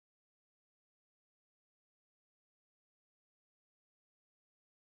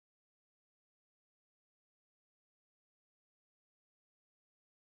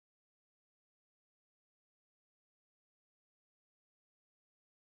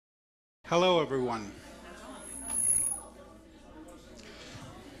Hello, everyone.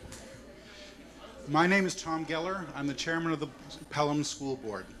 My name is Tom Geller. I'm the chairman of the Pelham School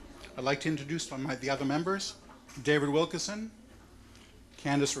Board. I'd like to introduce the other members: David Wilkinson,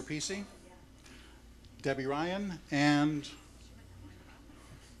 Candace Rapisi, Debbie Ryan, and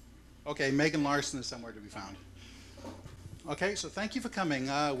Megan Larson is somewhere to be found. Okay, so thank you for coming.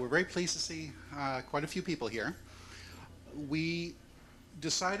 We're very pleased to see quite a few people here. We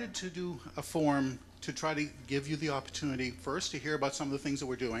decided to do a forum to try to give you the opportunity, first, to hear about some of the things that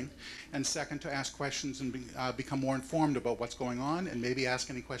we're doing, and second, to ask questions and become more informed about what's going on, and maybe ask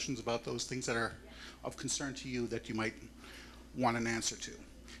any questions about those things that are of concern to you that you might want an answer to.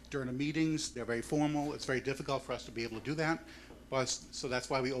 During the meetings, they're very formal. It's very difficult for us to be able to do that, so that's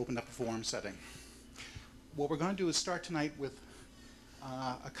why we opened up a forum setting. What we're going to do is start tonight with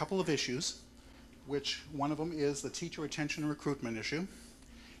a couple of issues, which one of them is the teacher retention and recruitment issue,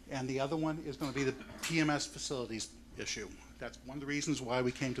 and the other one is going to be the PMS facilities issue. That's one of the reasons why we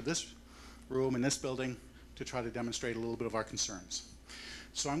came to this room in this building, to try to demonstrate a little bit of our concerns.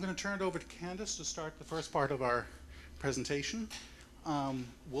 So I'm going to turn it over to Candace to start the first part of our presentation.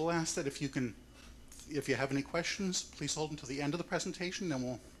 We'll ask that if you have any questions, please hold until the end of the presentation, then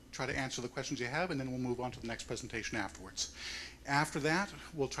we'll try to answer the questions you have, and then we'll move on to the next presentation afterwards. After that,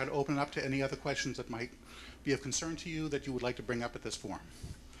 we'll try to open it up to any other questions that might be of concern to you that you would like to bring up at this forum.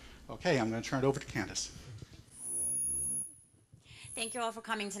 Okay, I'm going to turn it over to Candace. Thank you all for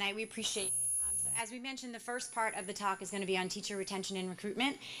coming tonight. We appreciate it. So as we mentioned, the first part of the talk is going to be on teacher retention and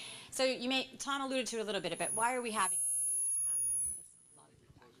recruitment. So Tom alluded to it a little bit, but why are we having this?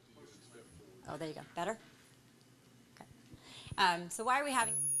 Oh, there you go. Better? Okay. So why are we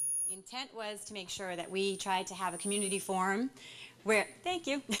having this? The intent was to make sure that we tried to have a community forum where, thank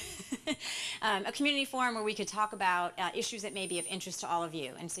you, a community forum where we could talk about issues that may be of interest to all of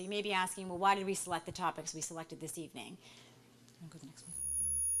you. And so you may be asking, well, why did we select the topics we selected this evening? I'll go to the next one.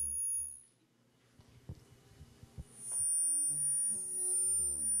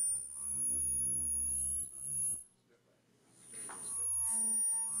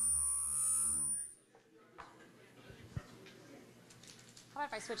 How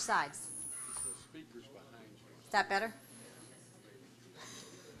about if I switch sides? Is that better?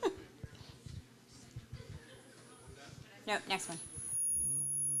 No, next one.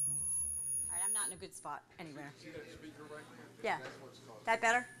 All right, I'm not in a good spot anywhere. See that speaker right there? Yeah. That's what's causing. That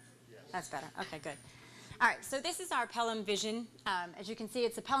better? Yes. That's better. Okay, good. All right, so this is our Pelham vision. As you can see,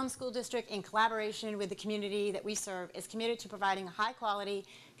 it's the Pelham School District, in collaboration with the community that we serve, is committed to providing a high-quality,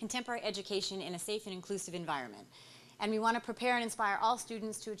 contemporary education in a safe and inclusive environment. And we want to prepare and inspire all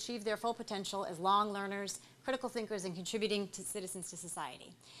students to achieve their full potential as long learners, critical thinkers, and contributing citizens to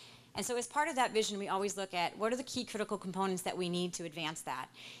society. And so as part of that vision, we always look at what are the key critical components that we need to advance that.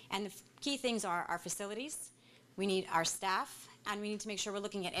 And the key things are our facilities, we need our staff, and we need to make sure we're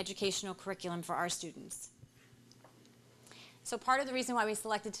looking at educational curriculum for our students. So part of the reason why we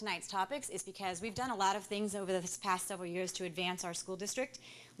selected tonight's topics is because we've done a lot of things over the past several years to advance our school district,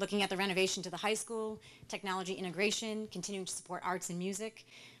 looking at the renovation to the high school, technology integration, continuing to support arts and music,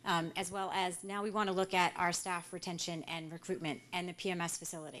 as well as now we want to look at our staff retention and recruitment and the PMS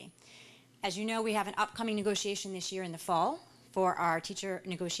facility. As you know, we have an upcoming negotiation this year in the fall for our teacher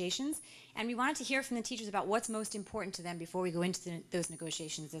negotiations, and we wanted to hear from the teachers about what's most important to them before we go into those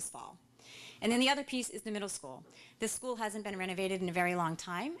negotiations this fall. And then the other piece is the middle school. This school hasn't been renovated in a very long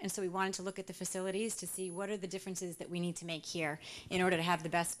time, and so we wanted to look at the facilities to see what are the differences that we need to make here in order to have the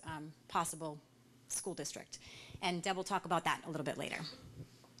best possible school district. And Deb will talk about that a little bit later.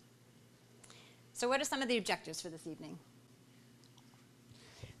 So what are some of the objectives for this evening?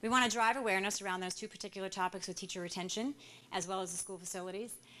 We want to drive awareness around those two particular topics with teacher retention, as well as the school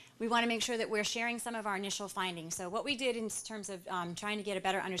facilities. We want to make sure that we're sharing some of our initial findings. So what we did in terms of trying to get a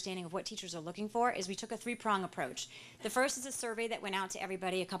better understanding of what teachers are looking for is we took a three-prong approach. The first is a survey that went out to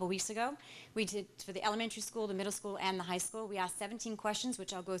everybody a couple weeks ago. We did for the elementary school, the middle school, and the high school. We asked 17 questions,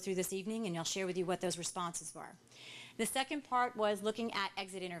 which I'll go through this evening, and I'll share with you what those responses were. The second part was looking at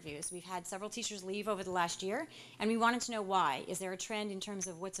exit interviews. We've had several teachers leave over the last year, and we wanted to know why. Is there a trend in terms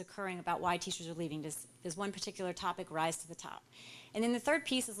of what's occurring about why teachers are leaving? Does one particular topic rise to the top? And then the third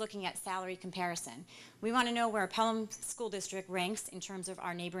piece is looking at salary comparison. We want to know where Pelham School District ranks in terms of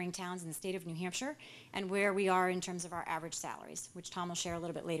our neighboring towns in the state of New Hampshire, and where we are in terms of our average salaries, which Tom will share a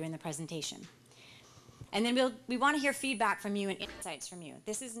little bit later in the presentation. And then we want to hear feedback from you and insights from you.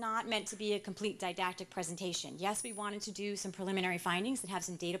 This is not meant to be a complete didactic presentation. Yes, we wanted to do some preliminary findings and have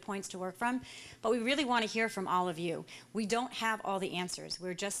some data points to work from, but we really want to hear from all of you. We don't have all the answers.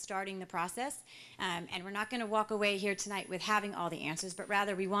 We're just starting the process, and we're not going to walk away here tonight with having all the answers, but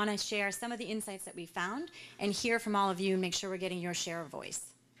rather we want to share some of the insights that we found and hear from all of you and make sure we're getting your share of voice.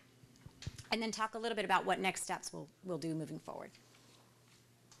 And then talk a little bit about what next steps we'll do moving forward.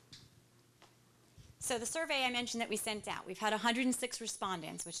 So the survey I mentioned that we sent out, we've had 106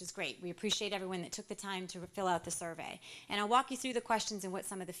 respondents, which is great. We appreciate everyone that took the time to fill out the survey. And I'll walk you through the questions and what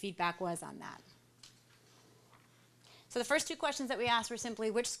some of the feedback was on that. So the first two questions that we asked were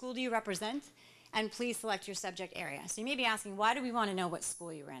simply, which school do you represent? And please select your subject area. So you may be asking, why do we want to know what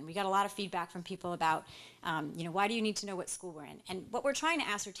school you're in? We got a lot of feedback from people about, why do you need to know what school we're in? And what we're trying to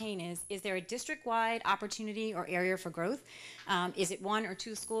ascertain is there a district-wide opportunity or area for growth? Is it one or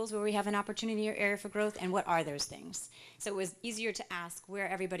two schools where we have an opportunity or area for growth? And what are those things? So it was easier to ask where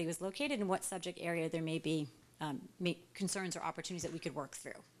everybody was located and what subject area there may be concerns or opportunities that we could work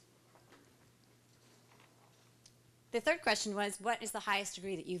through. The third question was, what is the highest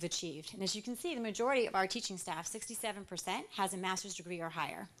degree that you've achieved? And as you can see, the majority of our teaching staff, 67%, has a master's degree or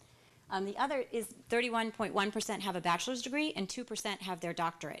higher. The other is 31.1% have a bachelor's degree and 2% have their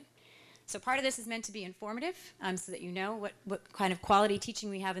doctorate. So part of this is meant to be informative so that you know what kind of quality teaching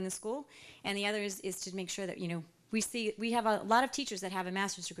we have in the school. And the other is to make sure that, we have a lot of teachers that have a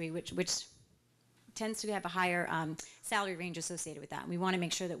master's degree, which tends to have a higher salary range associated with that. And we want to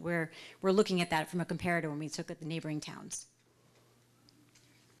make sure that we're looking at that from a comparator when we look at the neighboring towns.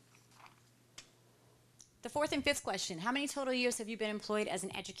 The fourth and fifth question, how many total years have you been employed as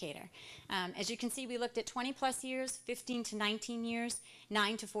an educator? As you can see, we looked at 20 plus years, 15 to 19 years,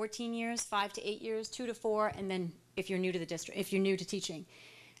 9 to 14 years, 5 to 8 years, 2 to 4, and then if you're new to the district, if you're new to teaching.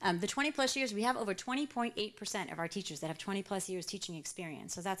 The 20 plus years, we have over 20.8% of our teachers that have 20 plus years teaching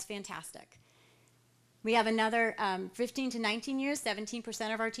experience, so that's fantastic. We have another 15 to 19 years,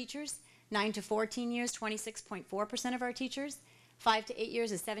 17% of our teachers. 9 to 14 years, 26.4% of our teachers. 5 to 8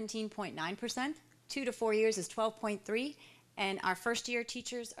 years is 17.9%. 2 to 4 years is 12.3%. And our first year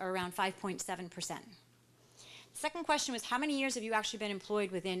teachers are around 5.7%. The second question was, how many years have you actually been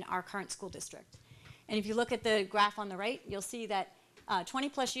employed within our current school district? And if you look at the graph on the right, you'll see that 20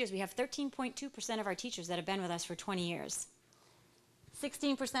 plus years, we have 13.2% of our teachers that have been with us for 20 years.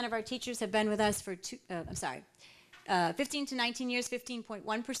 16% of our teachers have been with us for 15 to 19 years,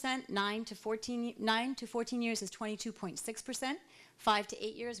 15.1%. 9 to 14 years is 22.6%. 5 to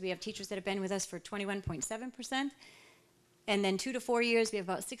 8 years, we have teachers that have been with us for 21.7%. And then 2 to 4 years, we have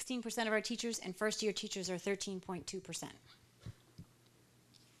about 16% of our teachers, and first year teachers are 13.2%.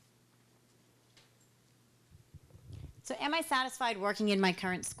 So am I satisfied working in my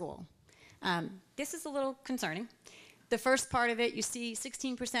current school? This is a little concerning. The first part of it, you see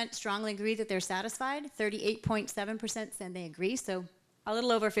 16% strongly agree that they're satisfied, 38.7% said they agree, so a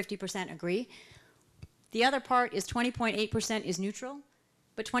little over 50% agree. The other part is 20.8% is neutral,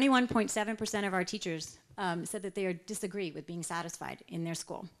 but 21.7% of our teachers said that they disagree with being satisfied in their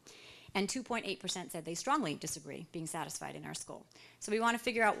school. And 2.8% said they strongly disagree being satisfied in our school. So we want to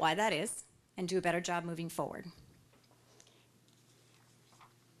figure out why that is and do a better job moving forward.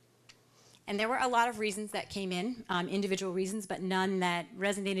 And there were a lot of reasons that came in, individual reasons, but none that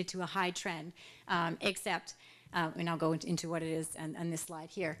resonated to a high trend, except, and I'll go into what it is on this slide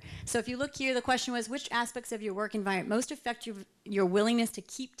here. So if you look here, the question was, which aspects of your work environment most affect your willingness to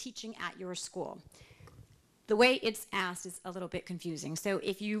keep teaching at your school? The way it's asked is a little bit confusing. So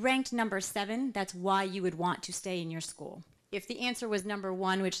if you ranked number 7, that's why you would want to stay in your school. If the answer was number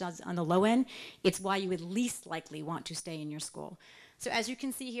 1, which is on the low end, it's why you would least likely want to stay in your school. So as you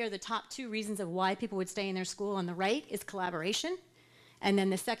can see here, the top 2 reasons of why people would stay in their school on the right is collaboration. And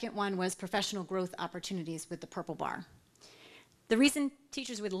then the second one was professional growth opportunities with the purple bar. The reason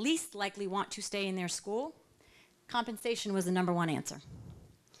teachers would least likely want to stay in their school, compensation was the number 1 answer.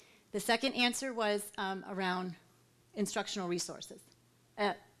 The second answer was around instructional resources.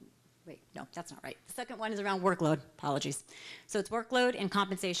 Wait, no, that's not right. The second one is around workload, apologies. So it's workload and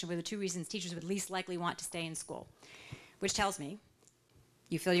compensation were the 2 reasons teachers would least likely want to stay in school, which tells me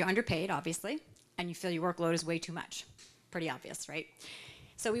you feel you're underpaid, obviously, and you feel your workload is way too much. Pretty obvious, right?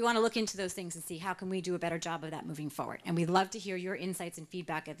 So we want to look into those things and see how can we do a better job of that moving forward. And we'd love to hear your insights and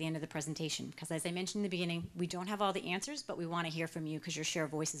feedback at the end of the presentation, because as I mentioned in the beginning, we don't have all the answers, but we want to hear from you because your share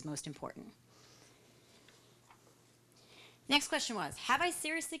of voice is most important. Next question was, have I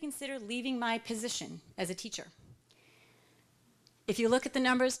seriously considered leaving my position as a teacher? If you look at the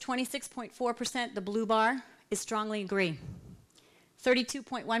numbers, 26.4%, the blue bar, is strongly agree.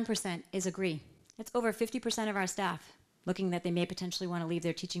 32.1% is agree. It's over 50% of our staff looking that they may potentially want to leave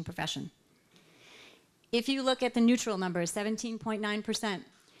their teaching profession. If you look at the neutral numbers, 17.9%,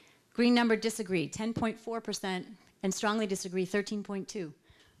 green number disagree, 10.4%, and strongly disagree, 13.2%.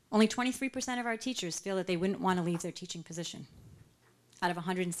 Only 23% of our teachers feel that they wouldn't want to leave their teaching position out of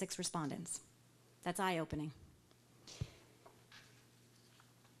 106 respondents. That's eye-opening.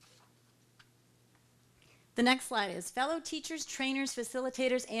 The next slide is fellow teachers, trainers,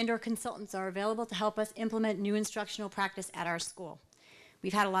 facilitators, and/or consultants are available to help us implement new instructional practice at our school.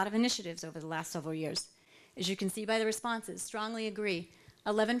 We've had a lot of initiatives over the last several years. As you can see by the responses, strongly agree.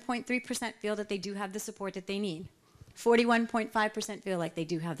 11.3% feel that they do have the support that they need. 41.5% feel like they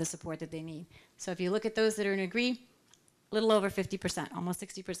do have the support that they need. So if you look at those that are in agree, a little over 50%, almost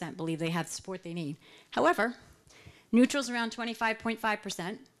 60% believe they have the support they need. However, neutral's around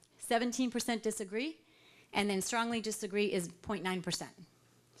 25.5%, 17% disagree, and then strongly disagree is 0.9%.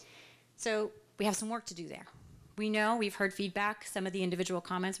 So we have some work to do there. We know, we've heard feedback, some of the individual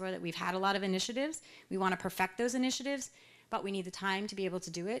comments were that we've had a lot of initiatives. We want to perfect those initiatives, but we need the time to be able to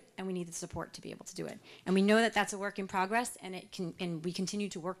do it, and we need the support to be able to do it. And we know that that's a work in progress, and we continue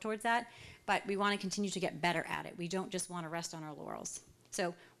to work towards that, but we want to continue to get better at it. We don't just want to rest on our laurels.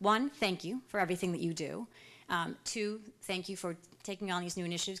 So 1, thank you for everything that you do. 2, thank you for taking on these new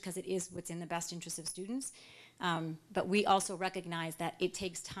initiatives because it is what's in the best interest of students. But we also recognize that it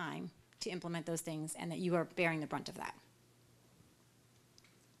takes time to implement those things and that you are bearing the brunt of that.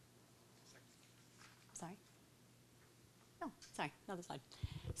 Sorry? Oh, sorry, another slide.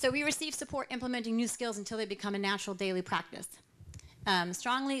 So we receive support implementing new skills until they become a natural daily practice.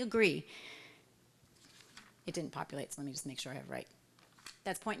 Strongly agree. It didn't populate, so let me just make sure I have it right.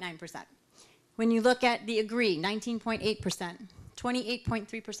 That's 0.9%. When you look at the agree, 19.8%,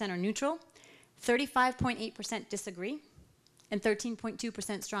 28.3% are neutral, 35.8% disagree, and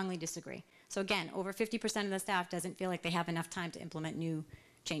 13.2% strongly disagree. So again, over 50% of the staff doesn't feel like they have enough time to implement new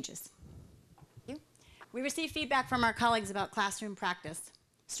changes. We receive feedback from our colleagues about classroom practice.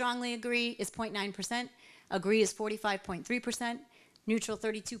 Strongly agree is 0.9%, agree is 45.3%, neutral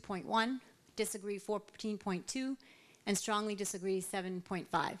 32.1%, disagree 14.2%, and strongly disagree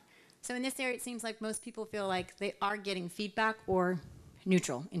 7.5%. So in this area, it seems like most people feel like they are getting feedback or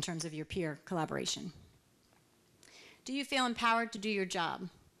neutral in terms of your peer collaboration. Do you feel empowered to do your job?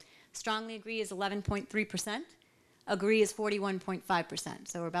 Strongly agree is 11.3%, agree is 41.5%,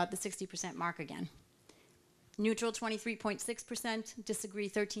 so we're about the 60% mark again. Neutral 23.6%, disagree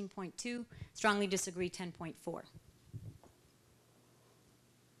 13.2%, strongly disagree 10.4%.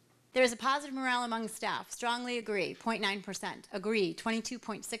 There is a positive morale among staff. Strongly agree, 0.9%. Agree,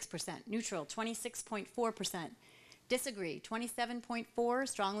 22.6%. Neutral, 26.4%. Disagree, 27.4%.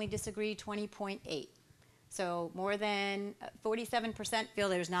 Strongly disagree, 20.8%. So more than 47% feel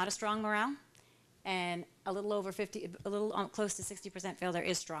there's not a strong morale, and a little over 50, a little close to 60% feel there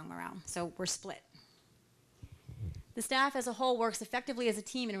is strong morale. So we're split. The staff as a whole works effectively as a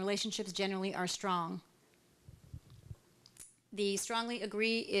team, and relationships generally are strong. The strongly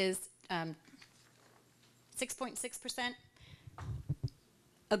agree is 6.6%.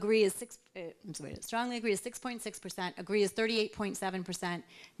 Agree is strongly agree is 6.6%. Agree is 38.7%.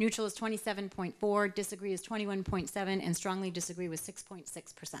 Neutral is 27.4%. Disagree is 21.7%, and strongly disagree was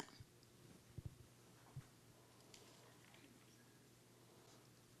 6.6%.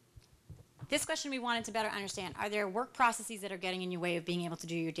 This question we wanted to better understand: are there work processes that are getting in your way of being able to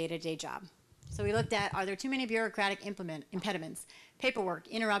do your day-to-day job? So we looked at, are there too many bureaucratic impediments, paperwork,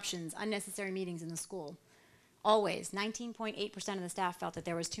 interruptions, unnecessary meetings in the school? Always, 19.8% of the staff felt that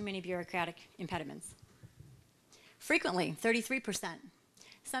there was too many bureaucratic impediments. Frequently, 33%.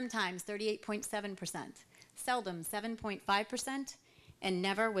 Sometimes, 38.7%. Seldom, 7.5%. And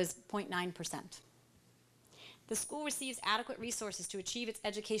never was 0.9%. The school receives adequate resources to achieve its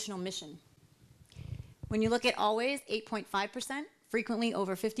educational mission. When you look at always, 8.5%. Frequently,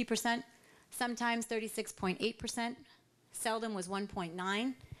 over 50%. Sometimes 36.8%, seldom was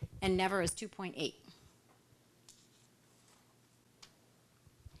 1.9%, and never is 2.8%.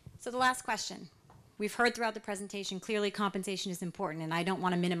 So the last question. We've heard throughout the presentation, clearly compensation is important, and I don't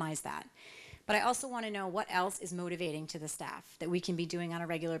want to minimize that. But I also want to know what else is motivating to the staff that we can be doing on a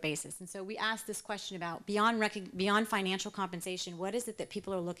regular basis. And so we asked this question about beyond financial compensation, what is it that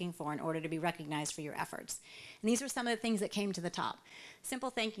people are looking for in order to be recognized for your efforts? And these were some of the things that came to the top. Simple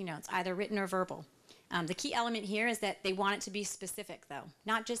thank you notes, either written or verbal. The key element here is that they want it to be specific, though.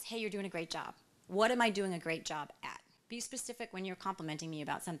 Not just, hey, you're doing a great job. What am I doing a great job at? Be specific when you're complimenting me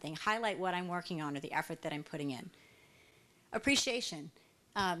about something. Highlight what I'm working on or the effort that I'm putting in. Appreciation.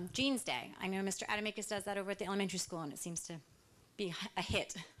 Jean's Day. I know Mr. Adamakis does that over at the elementary school, and it seems to be a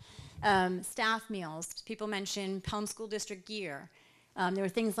hit. Staff meals, people mentioned Pelham School District gear. There were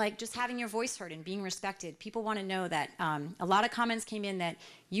things like just having your voice heard and being respected. People want to know that a lot of comments came in that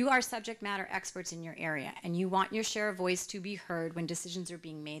you are subject matter experts in your area and you want your share of voice to be heard when decisions are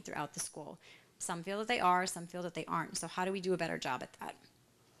being made throughout the school. Some feel that they are, some feel that they aren't. So how do we do a better job at that?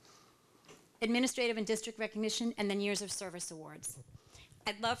 Administrative and district recognition, and then years of service awards.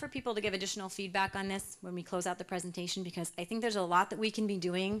 I'd love for people to give additional feedback on this when we close out the presentation, because I think there's a lot that we can be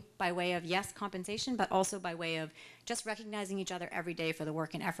doing by way of, yes, compensation, but also by way of just recognizing each other every day for the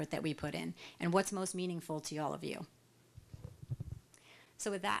work and effort that we put in and what's most meaningful to all of you.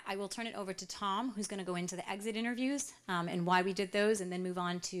 So with that, I will turn it over to Tom, who's going to go into the exit interviews and why we did those, and then move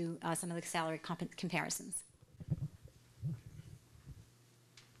on to some of the salary comparisons.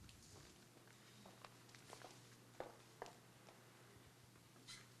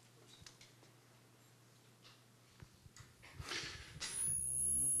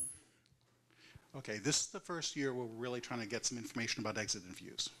 Okay, this is the first year we're really trying to get some information about exit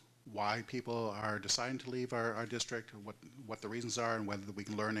interviews. Why people are deciding to leave our district, what the reasons are, and whether we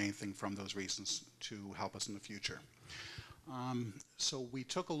can learn anything from those reasons to help us in the future. So we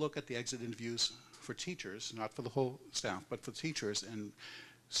took a look at the exit interviews for teachers, not for the whole staff, but for teachers, and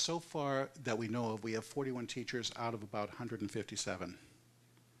so far that we know of, we have 41 teachers out of about 157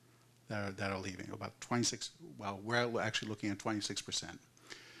 that are leaving, about 26, well, we're actually looking at 26%.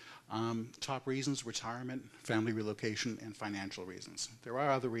 Top reasons: retirement, family relocation, and financial reasons. There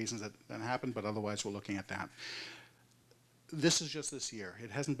are other reasons that happen, but otherwise we're looking at that. This is just this year. It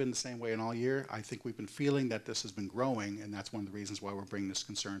hasn't been the same way in all year. I think we've been feeling that this has been growing, and that's one of the reasons why we're bringing this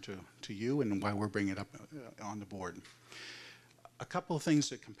concern to you and why we're bringing it up on the board. A couple of things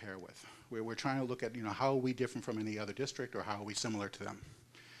to compare with. We're trying to look at, how are we different from any other district, or how are we similar to them?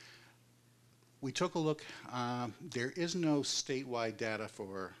 We took a look. There is no statewide data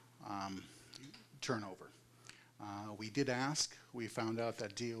for turnover. We did ask. We found out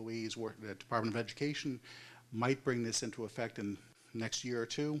that DOE's work, the Department of Education, might bring this into effect in next year or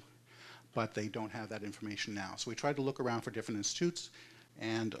two, but they don't have that information now. So we tried to look around for different institutes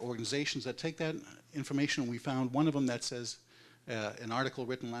and organizations that take that information. We found one of them that says, an article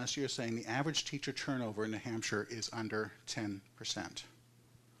written last year saying the average teacher turnover in New Hampshire is under 10%.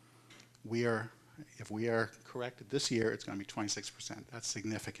 If we are corrected this year, it's going to be 26%. That's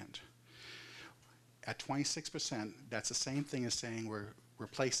significant. At 26%, that's the same thing as saying we're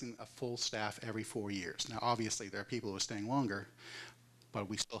replacing a full staff every 4 years. Now, obviously, there are people who are staying longer, but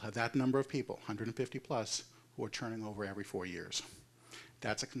we still have that number of people, 150 plus, who are turning over every 4 years.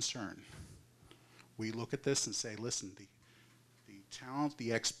 That's a concern. We look at this and say, listen, the talent,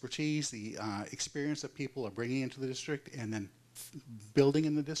 the expertise, the experience that people are bringing into the district and then building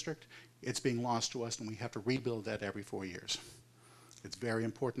in the district, it's being lost to us, and we have to rebuild that every 4 years. It's very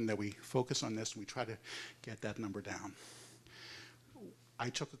important that we focus on this and we try to get that number down. I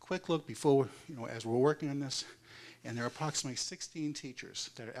took a quick look before, as we're working on this, and there are approximately 16 teachers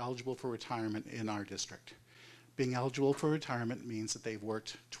that are eligible for retirement in our district. Being eligible for retirement means that they've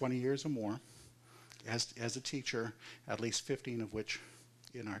worked 20 years or more as a teacher, at least 15 of which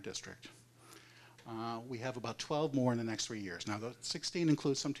in our district. We have about 12 more in the next 3 years. Now, the 16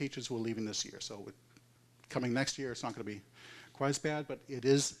 includes some teachers who are leaving this year, so coming next year, it's not going to be quite as bad, but it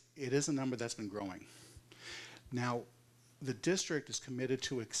is a number that's been growing. Now, the district is committed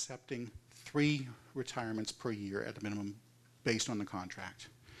to accepting 3 retirements per year at a minimum based on the contract.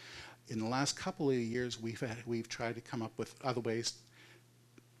 In the last couple of years, we've tried to come up with other ways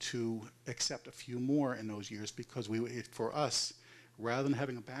to accept a few more in those years, because for us, rather than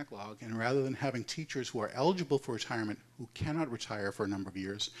having a backlog and rather than having teachers who are eligible for retirement who cannot retire for a number of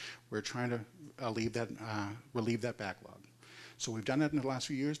years, we're trying to relieve that backlog. So we've done that in the last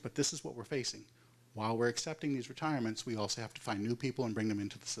few years, but this is what we're facing. While we're accepting these retirements, we also have to find new people and bring them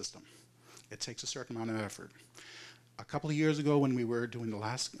into the system. It takes a certain amount of effort. A couple of years ago, when we were doing the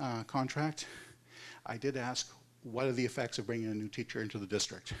last contract, I did ask, what are the effects of bringing a new teacher into the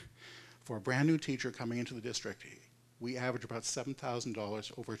district? For a brand new teacher coming into the district, we average about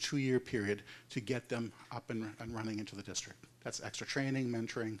 $7,000 over a 2-year period to get them up and running into the district. That's extra training,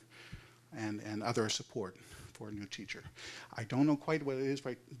 mentoring, and other support for a new teacher. I don't know quite what it is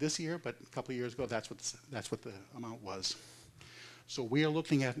right this year, but a couple of years ago, that's what the amount was. So we are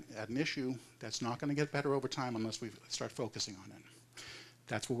looking at an issue that's not going to get better over time unless we start focusing on it.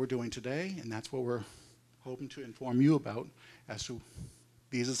 That's what we're doing today, and that's what we're hoping to inform you about as to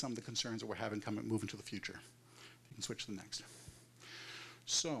these are some of the concerns that we're having moving to the future. You can switch to the next.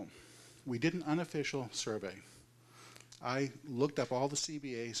 So we did an unofficial survey. I looked up all the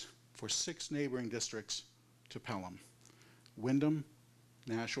CBAs for 6 neighboring districts to Pelham: Windham,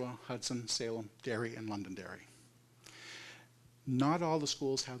 Nashua, Hudson, Salem, Derry, and Londonderry. Not all the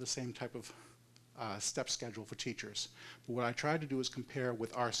schools have the same type of step schedule for teachers. But what I tried to do is compare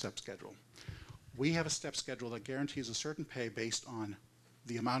with our step schedule. We have a step schedule that guarantees a certain pay based on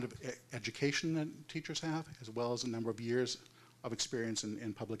the amount of education that teachers have, as well as the number of years of experience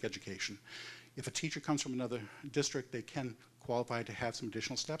in public education. If a teacher comes from another district, they can qualify to have some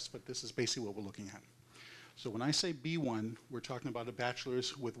additional steps, but this is basically what we're looking at. So when I say B1, we're talking about a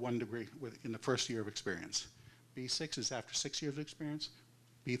bachelor's with 1 degree in the first year of experience. B6 is after 6 years of experience.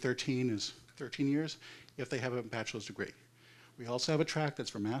 B13 is 13 years if they have a bachelor's degree. We also have a track that's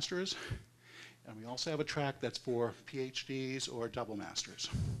for masters, and we also have a track that's for PhDs or double masters.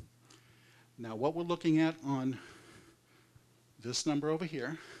 Now what we're looking at on this number over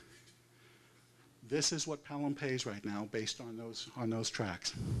here, this is what Pelham pays right now based on those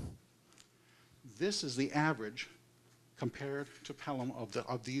tracks. This is the average compared to Pelham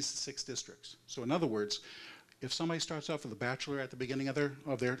of these 6 districts. So in other words, if somebody starts off with a bachelor at the beginning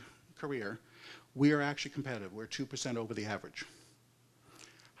of their career, we are actually competitive. We're 2% over the average.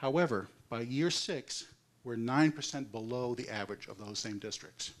 However, by year 6, we're 9% below the average of those same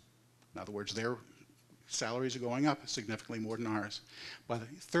districts. In other words, their salaries are going up significantly more than ours. By the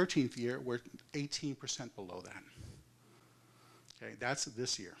 13th year, we're 18% below that. Okay, that's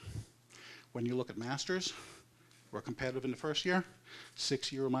this year. When you look at masters, we're competitive in the first year.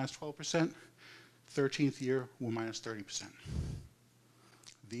 6th year, we're minus 12%. 13th year, we're minus 30%.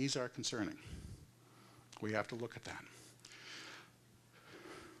 These are concerning. We have to look at that.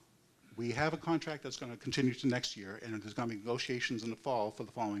 We have a contract that's going to continue to next year, and there's going to be negotiations in the fall for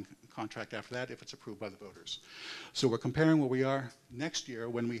the following contract after that if it's approved by the voters. So we're comparing where we are next year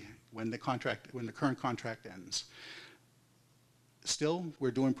when the current contract ends. Still,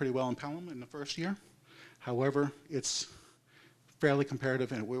 we're doing pretty well in Pelham in the first year. However, it's fairly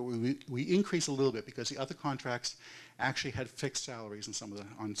comparative, and we increase a little bit because the other contracts actually had fixed salaries on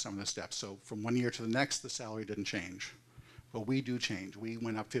some of the steps. So from one year to the next, the salary didn't change. But we do change. We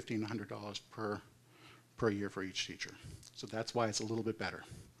went up $1,500 per year for each teacher. So that's why it's a little bit better.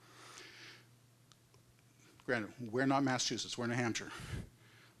 Granted, we're not Massachusetts, we're New Hampshire.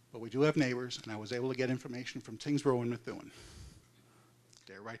 But we do have neighbors, and I was able to get information from Tingsboro and Methuen.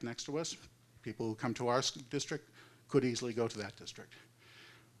 They're right next to us. People who come to our district could easily go to that district.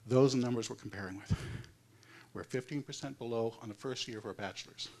 Those are the numbers we're comparing with. We're 15% below on the first year of our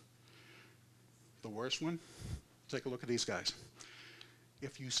bachelor's. The worst one, take a look at these guys.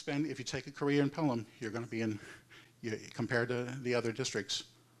 If you take a career in Pelham, you're going to be compared to the other districts,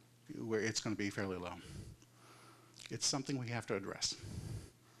 where it's going to be fairly low. It's something we have to address.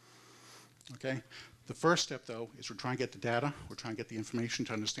 Okay? The first step, though, is we're trying to get the data. We're trying to get the information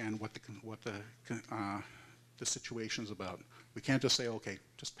to understand what the situation is about. We can't just say, okay,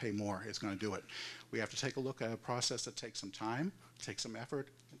 just pay more, it's going to do it. We have to take a look at a process that takes some time, takes some effort,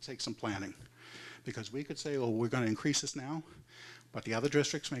 and takes some planning. Because we could say, oh, we're going to increase this now, but the other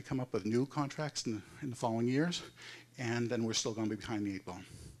districts may come up with new contracts in the following years, and then we're still going to be behind the 8 ball.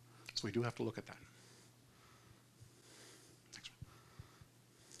 So we do have to look at that. Next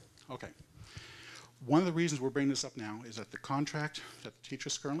one. Okay. One of the reasons we're bringing this up now is that the contract that the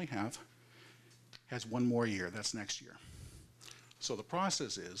teachers currently have has 1 more year. That's next year. So the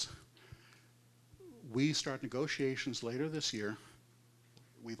process is we start negotiations later this year.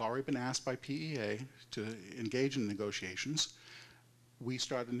 We've already been asked by PEA to engage in negotiations. We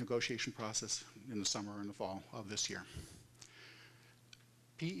start the negotiation process in the summer and the fall of this year.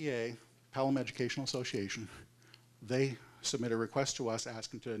 PEA, Pelham Educational Association, they submit a request to us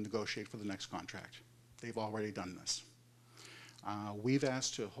asking to negotiate for the next contract. They've already done this. We've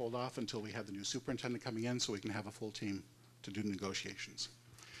asked to hold off until we have the new superintendent coming in so we can have a full team to do negotiations.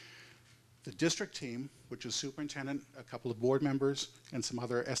 The district team, which is superintendent, a couple of board members, and some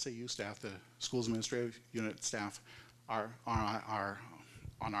other SAU staff, the schools administrative unit staff, are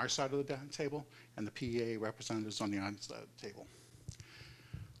on our side of the table, and the PEA representatives on the other side of the table.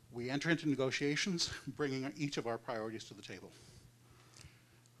 We enter into negotiations, bringing each of our priorities to the table.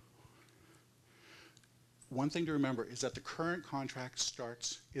 One thing to remember is that the current contract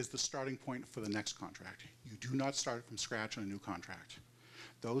is the starting point for the next contract. You do not start from scratch on a new contract.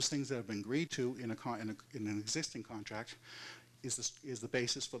 Those things that have been agreed to in an existing contract is the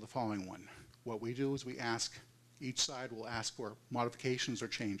basis for the following one. What we do is each side will ask for modifications or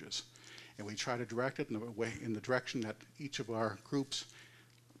changes, and we try to direct it in the direction that each of our groups'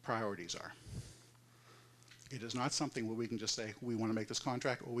 priorities are. It is not something where we can just say we want to make this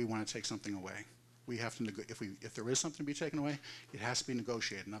contract or we want to take something away. We have to, if there is something to be taken away, it has to be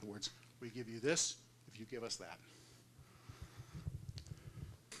negotiated. In other words, we give you this if you give us that.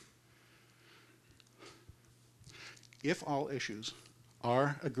 If all issues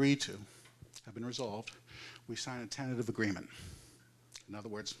are agreed to, have been resolved, we sign a tentative agreement. In other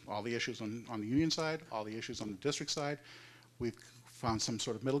words, all the issues on the union side, all the issues on the district side, we've found some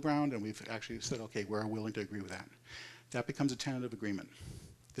sort of middle ground, and we've actually said, okay, we're willing to agree with that. That becomes a tentative agreement.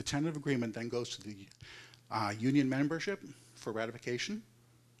 The tentative agreement then goes to the union membership for ratification.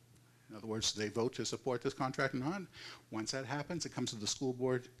 In other words, they vote to support this contract or not. Once that happens, it comes to the school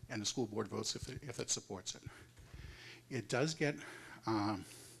board, and the school board votes if it supports it. It does get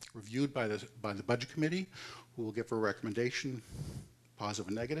reviewed by the budget committee, who will give a recommendation, positive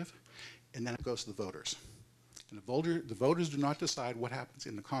and negative, and then it goes to the voters. And the voters do not decide what happens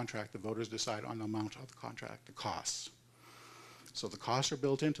in the contract. The voters decide on the amount of the contract, the costs. So the costs are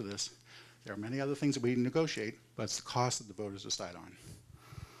built into this. There are many other things that we negotiate, but it's the cost that the voters decide on.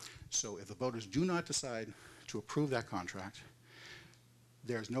 So if the voters do not decide to approve that contract,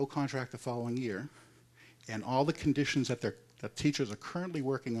 there's no contract the following year, and all the conditions that teachers are currently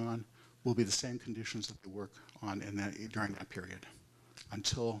working on will be the same conditions that they work on during that period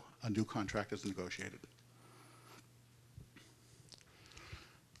until a new contract is negotiated.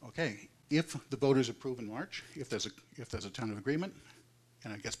 Okay, if the voters approve in March, if there's a tentative agreement,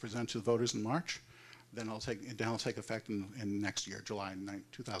 and it gets presented to the voters in March, then it'll take effect in next year, July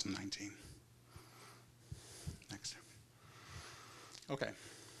 2019. Next. Okay,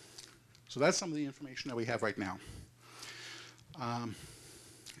 so that's some of the information that we have right now.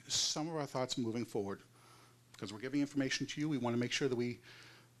 Some of our thoughts moving forward, because we're giving information to you, we want to make sure that we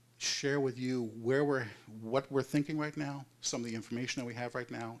share with you what we're thinking right now, some of the information that we have right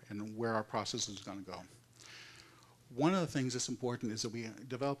now, and where our process is going to go. One of the things that's important is that we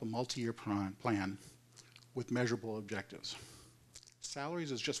develop a multi-year plan with measurable objectives.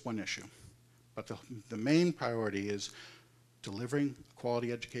 Salaries is just one issue, but the main priority is delivering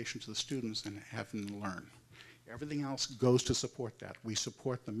quality education to the students and having them learn. Everything else goes to support that. We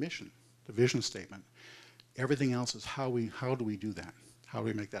support the mission, the vision statement. Everything else is how do we do that? How do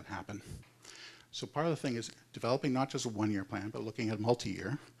we make that happen? So part of the thing is developing not just a one-year plan, but looking at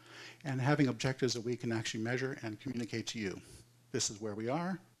multi-year and having objectives that we can actually measure and communicate to you. This is where we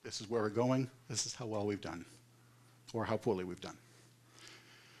are, this is where we're going, this is how well we've done, or how poorly we've done.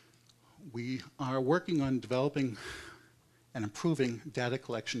 We are working on developing and improving data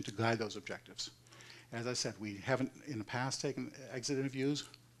collection to guide those objectives. As I said, we haven't in the past taken exit interviews.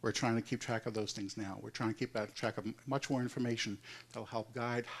 We're trying to keep track of those things now. We're trying to keep track of much more information that will help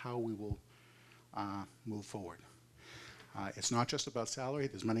guide how we will move forward. It's not just about salary.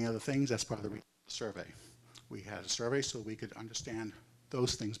 There's many other things. That's part of the survey. We had a survey so we could understand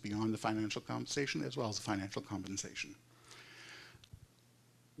those things beyond the financial compensation as well as the financial compensation.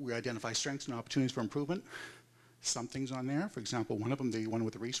 We identify strengths and opportunities for improvement. Some things on there, for example, one of them, the one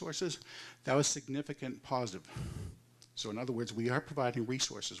with the resources, that was significant positive. So in other words, we are providing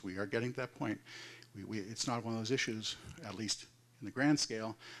resources. We are getting to that point. It's not one of those issues, at least in the grand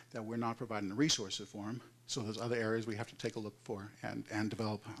scale, that we're not providing the resources for them. So there's other areas we have to take a look for and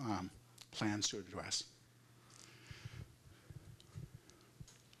develop plans to address.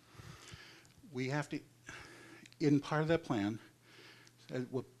 We have to, in part of that plan,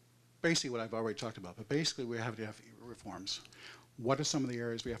 basically what I've already talked about, but basically we have to have reforms. What are some of the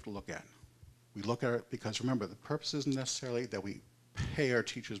areas we have to look at? We look at it because, remember, the purpose isn't necessarily that we pay our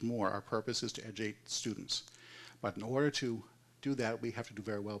teachers more. Our purpose is to educate students. But in order to do that, we have to do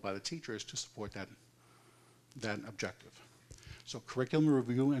very well by the teachers to support that objective. So curriculum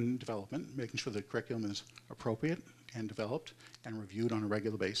review and development, making sure the curriculum is appropriate and developed and reviewed on a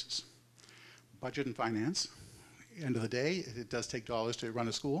regular basis. Budget and finance. End of the day, it does take dollars to run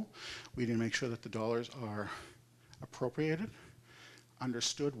a school. We need to make sure that the dollars are appropriated,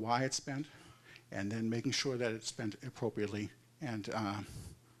 understood why it's spent, and then making sure that it's spent appropriately and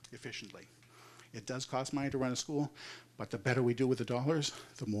efficiently. It does cost money to run a school, but the better we do with the dollars,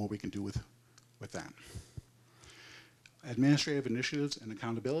 the more we can do with that. Administrative initiatives and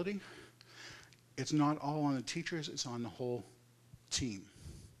accountability. It's not all on the teachers, it's on the whole team.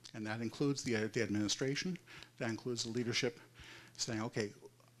 And that includes the administration, that includes the leadership saying, okay,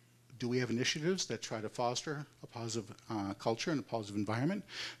 do we have initiatives that try to foster a positive culture and a positive environment?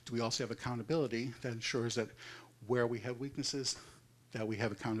 Do we also have accountability that ensures that where we have weaknesses, that we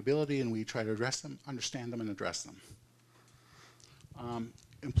have accountability and we try to address them, understand them, and address them?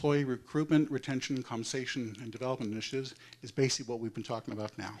 Employee recruitment, retention, compensation, and development initiatives is basically what we've been talking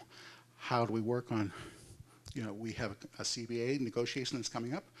about now. How do we work on, we have a CBA negotiation that's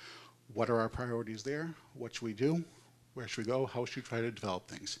coming up. What are our priorities there? What should we do? Where should we go? How should we try to develop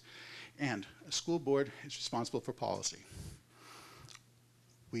things? And a school board is responsible for policy.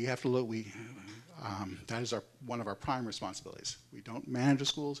 we have to look, that is one of our prime responsibilities. We don't manage the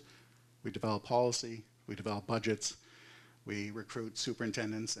schools, we develop policy, we develop budgets, we recruit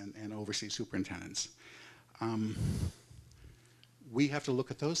superintendents and oversee superintendents. We have to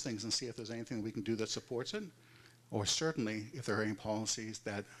look at those things and see if there's anything we can do that supports it, or certainly if there are any policies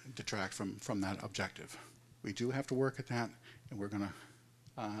that detract from that objective. We do have to work at that, and we're gonna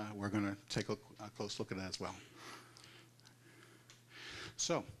take a close look at it as well.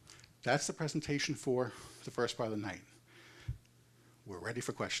 So that's the presentation for the first part of the night. We're ready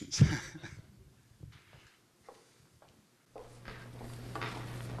for questions.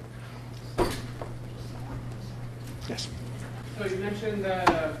 Yes. So you mentioned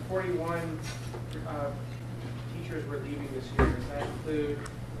that 41 teachers were leaving this year. Does that include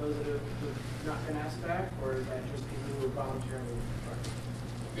those that have not been asked back, or is that just people who were voluntarily departed?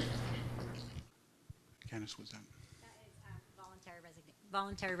 Candace, was that? That is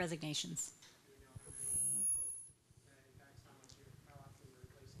voluntary resignations.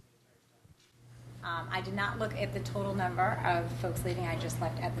 I did not look at the total number of folks leaving. I just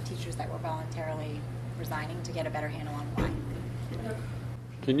looked at the teachers that were voluntarily resigning to get a better handle on why.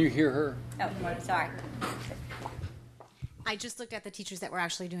 Can you hear her? Oh, sorry. I just looked at the teachers that were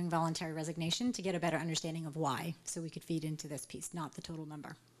actually doing voluntary resignation to get a better understanding of why, so we could feed into this piece, not the total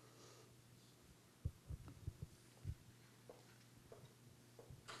number.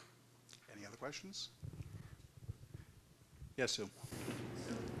 Any other questions? Yes, Sue.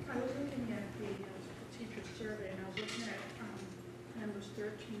 So I was looking at the teacher survey, and I was looking at numbers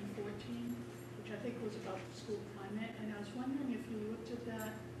 13, 14, which I think was about the school climate, and I was wondering if you looked at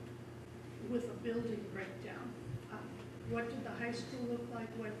that with a building breakdown. What did the high school look like?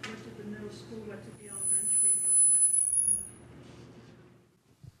 What did the middle school? What did the elementary look like?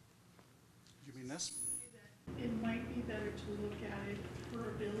 You mean this? It might be better to look at it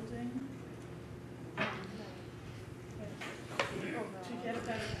per building to get a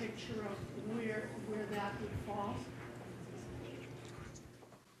better picture of where that would fall.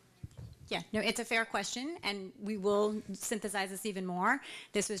 Yeah, no, it's a fair question, and we will synthesize this even more.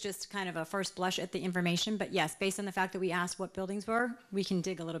 This was just kind of a first blush at the information, but yes, based on the fact that we asked what buildings were, we can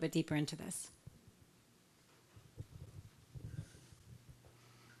dig a little bit deeper into this.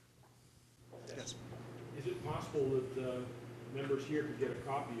 Yes. Is it possible that members here could get a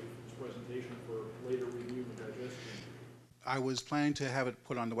copy of this presentation for later review and digestion? I was planning to have it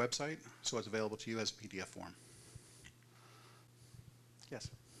put on the website, so it's available to you as a PDF form. Yes.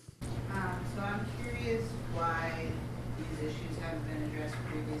 So I'm curious why these issues haven't been addressed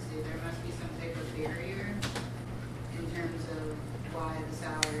previously. There must be some type of barrier in terms of why the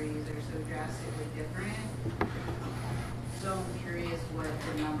salaries are so drastically different. So I'm curious what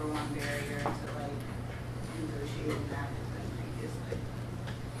the number one barrier to like negotiating that has been previously.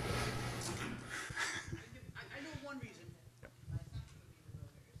 I know one reason.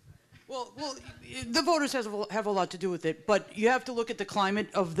 Well, the voters have a lot to do with it, but you have to look at the climate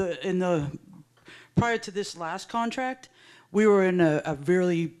of prior to this last contract, we were in a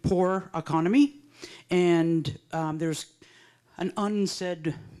really poor economy, and there's an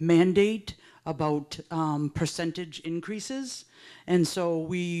unsaid mandate about percentage increases, and so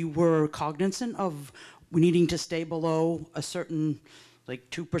we were cognizant of needing to stay below a certain like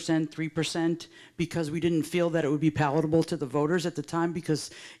 2%, 3%, because we didn't feel that it would be palatable to the voters at the time,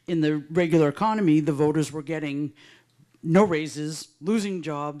 because in the regular economy, the voters were getting no raises, losing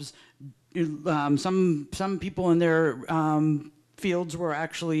jobs. Some people in their fields were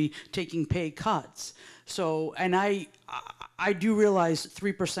actually taking pay cuts. So, and I do realize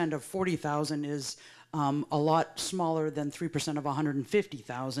 3% of 40,000 is a lot smaller than 3% of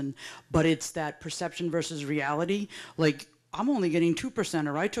 150,000, but it's that perception versus reality. Like, I'm only getting 2%,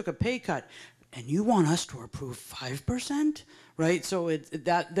 or I took a pay cut, and you want us to approve 5%, right? So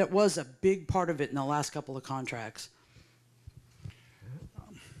that was a big part of it in the last couple of contracts.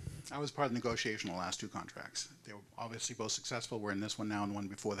 I was part of the negotiation on the last two contracts. They were obviously both successful. We're in this one now and one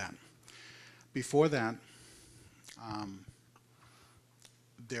before that. Before that,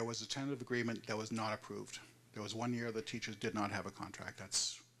 there was a tentative agreement that was not approved. There was 1 year the teachers did not have a contract.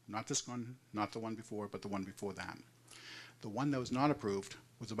 That's not this one, not the one before, but the one before that. The one that was not approved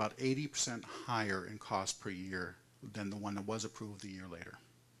was about 80% higher in cost per year than the one that was approved a year later.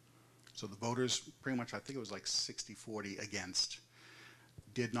 So the voters pretty much, I think it was like 60-40 against,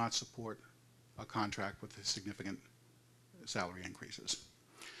 did not support a contract with significant salary increases.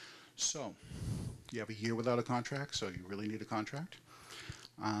 So you have a year without a contract, so you really need a contract.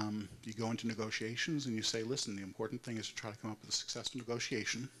 You go into negotiations and you say, listen, the important thing is to try to come up with a successful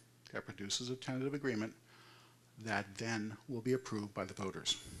negotiation that produces a tentative agreement that then will be approved by the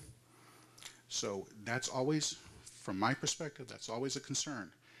voters. So that's always, from my perspective, that's always a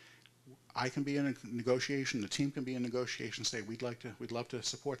concern. I can be in a negotiation, the team can be in negotiation, say we'd love to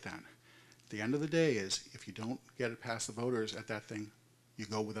support that. The end of the day is, if you don't get it past the voters at that thing, you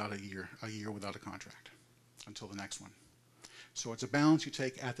go without a year without a contract until the next one. So it's a balance you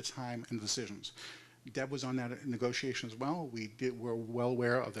take at the time and the decisions. Deb was on that negotiation as well. We're well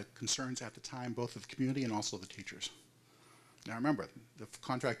aware of the concerns at the time, both of the community and also the teachers. Now remember, the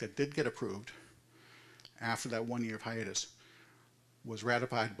contract that did get approved after that 1 year of hiatus was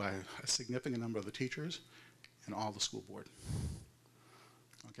ratified by a significant number of the teachers and all the school board.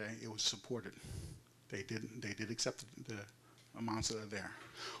 Okay, it was supported. They did accept the amounts that are there.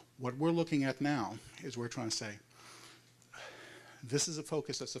 What we're looking at now is we're trying to say, this is a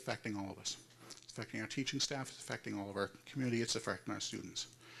focus that's affecting all of us. It's affecting our teaching staff, it's affecting all of our community, it's affecting our students.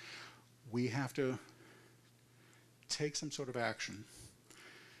 We have to take some sort of action,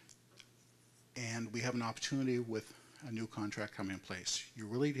 and we have an opportunity with a new contract coming in place. You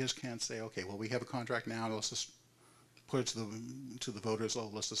really just can't say, okay, well, we have a contract now, let's just put it to the voters,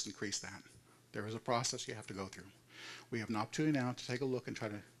 oh, let's just increase that. There is a process you have to go through. We have an opportunity now to take a look and try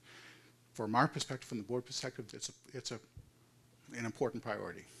to, from our perspective, from the board perspective, it's an important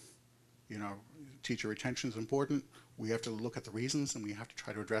priority. You know, teacher retention is important. We have to look at the reasons and we have to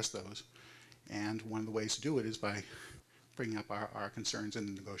try to address those. And one of the ways to do it is by bringing up our concerns in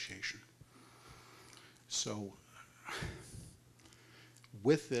the negotiation. So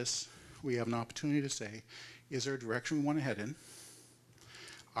with this, we have an opportunity to say, is there a direction we want to head in?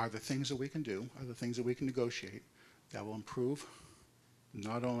 Are there things that we can do? Are there things that we can negotiate that will improve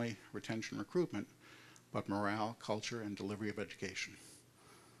not only retention and recruitment, but morale, culture, and delivery of education?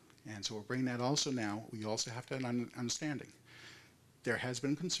 And so we're bringing that also now. We also have to have an understanding. There has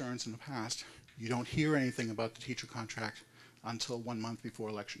been concerns in the past. You don't hear anything about the teacher contract until 1 month before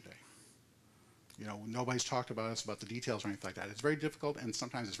Election Day. You know, nobody's talked about us about the details or anything like that. It's very difficult, and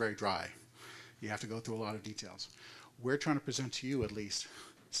sometimes it's very dry. You have to go through a lot of details. We're trying to present to you, at least,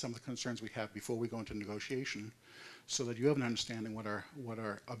 some of the concerns we have before we go into negotiation, so that you have an understanding what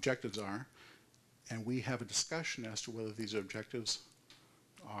our objectives are, and we have a discussion as to whether these objectives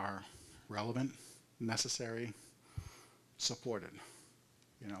are relevant, necessary, supported.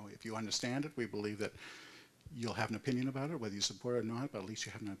 You know, if you understand it, we believe that you'll have an opinion about it, whether you support it or not, but at least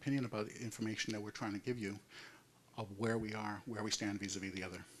you have an opinion about the information that we're trying to give you of where we are, where we stand vis-a-vis the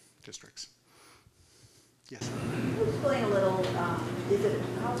other districts. Yes? Can you explain a little, is it,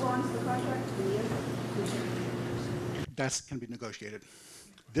 how long is the contract? 3 years? That can be negotiated.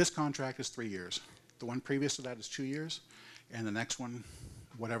 This contract is 3 years. The one previous to that is 2 years, and the next one,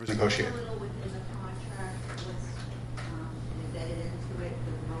 whatever's negotiated. A little within the contract, what's embedded into it,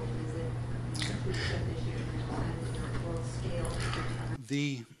 the role is it, 2% this year, 3% or scale?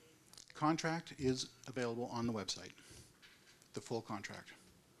 The contract is available on the website, the full contract.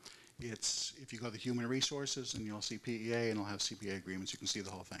 It's, if you go to human resources, and you'll see PEA, and it'll have CPA agreements, you can see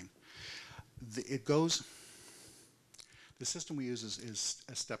the whole thing. The system we use is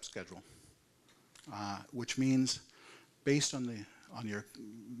a step schedule, which means based on your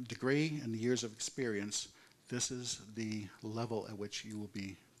degree and the years of experience, this is the level at which you will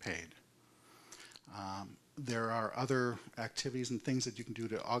be paid. There are other activities and things that you can do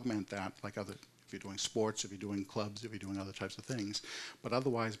to augment that, like if you're doing sports, if you're doing clubs, if you're doing other types of things. But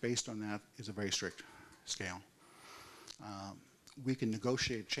otherwise, based on that, is a very strict scale. We can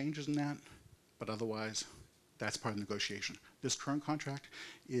negotiate changes in that, but otherwise, that's part of the negotiation. This current contract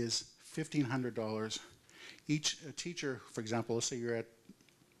is $1,500. Each teacher, for example, let's say you're at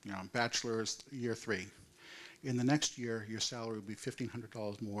bachelor's year 3. In the next year, your salary will be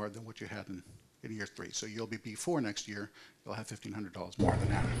 $1,500 more than what you had in year 3. So you'll be before next year, you'll have $1,500 more than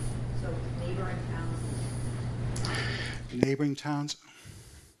that. So neighboring towns? Neighboring towns,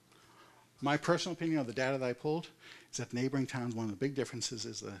 my personal opinion of the data that I pulled is that neighboring towns, one of the big differences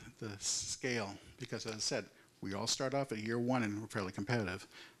is the scale. Because as I said, we all start off at year 1 and we're fairly competitive.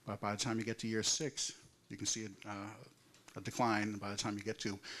 But by the time you get to year 6, you can see a decline by the time you get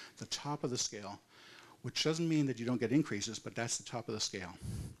to the top of the scale, which doesn't mean that you don't get increases, but that's the top of the scale.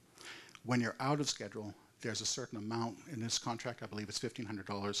 When you're out of schedule, there's a certain amount in this contract, I believe it's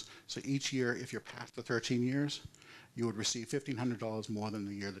 $1,500. So each year, if you're past the 13 years, you would receive $1,500 more than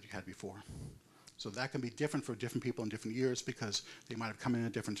the year that you had before. So that can be different for different people in different years because they might have come in at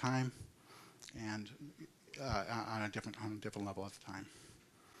a different time and on a different level at the time.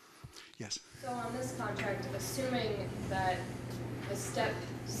 Yes? So on this contract, assuming that the step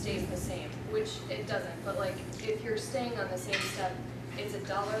stays the same, which it doesn't, but like if you're staying on the same step it's a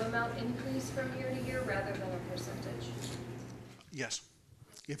dollar amount increase from year to year rather than a percentage? Yes.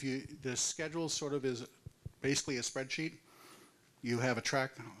 If you, the schedule sort of is basically a spreadsheet. You have a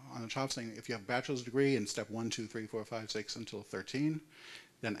track on the top saying if you have a bachelor's degree in step 1, 2, 3, 4, 5, 6 until 13,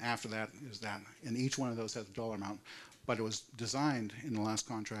 then after that is that. And each one of those has a dollar amount. But it was designed in the last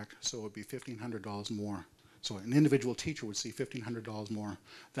contract so it would be $1,500 more. So an individual teacher would see $1,500 more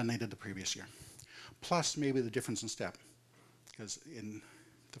than they did the previous year. Plus maybe the difference in step. Because in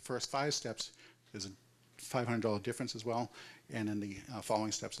the first 5 steps, there's a $500 difference as well, and in the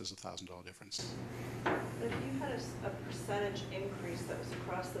following steps, there's a $1,000 difference. But if you had a percentage increase that was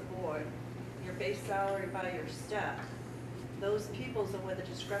across the board, your base salary by your step, those peoples and where the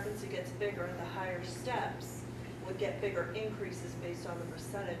discrepancy gets bigger at the higher steps would get bigger increases based on the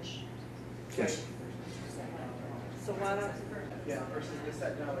percentage. Yes. So why don't, Yeah, versus the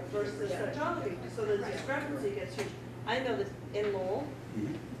set dollar. versus the set dollar fee, so the discrepancy gets huge. I know that in Lowell,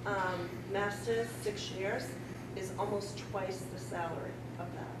 master's 6 years is almost twice the salary of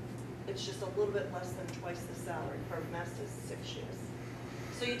that. It's just a little bit less than twice the salary for a master's 6 years.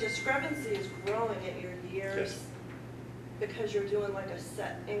 So your discrepancy is growing at your years Yes. because you're doing like a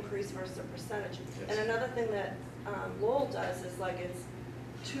set increase versus a percentage. Yes. And another thing that Lowell does is like it's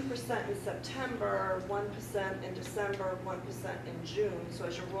 2% in September, 1% in December, 1% in June. So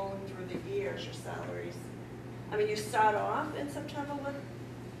as you're rolling through the years, your salaries, I mean, you start off in September with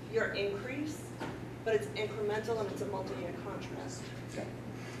your increase, but it's incremental and it's a multi-year contract. Okay.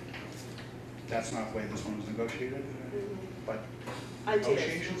 That's not the way this one was negotiated, but Ideas,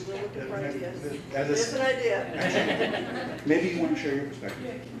 negotiations. we're looking for ideas. That There's is, an idea. maybe you want to share your Yeah,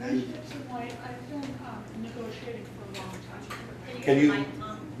 perspective. can I shed some light? I've been negotiating for a long time. Can you,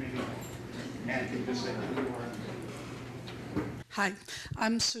 maybe, Ann, can you just say who you are? Hi,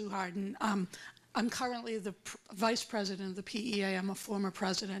 I'm Sue Harden. I'm currently the vice president of the PEA. I'm a former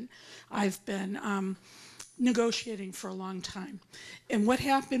president. I've been negotiating for a long time. And what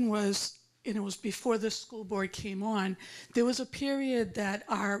happened was, and it was before the school board came on, there was a period that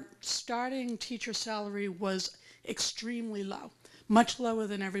our starting teacher salary was extremely low, much lower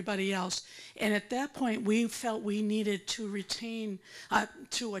than everybody else. And at that point, we felt we needed to retain,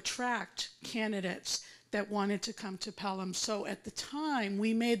 to attract candidates that wanted to come to Pelham. So at the time,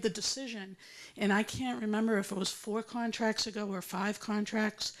 we made the decision, and I can't remember if it was 4 contracts ago or 5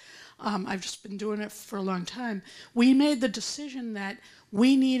 contracts. I've just been doing it for a long time. We made the decision that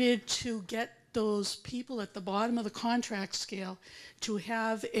we needed to get those people at the bottom of the contract scale to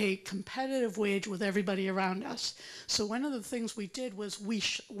have a competitive wage with everybody around us. So one of the things we did was we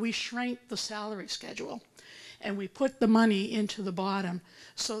shrank the salary schedule, and we put the money into the bottom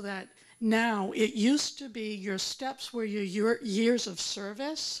so that now, it used to be your steps were your years of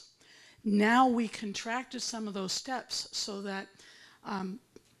service. Now we contracted some of those steps so that,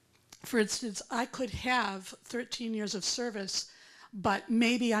 for instance, I could have 13 years of service, but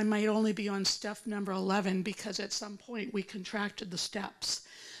maybe I might only be on step number 11 because at some point we contracted the steps.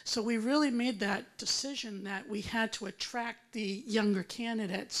 So we really made that decision that we had to attract the younger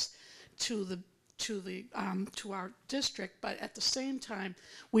candidates to our district, but at the same time,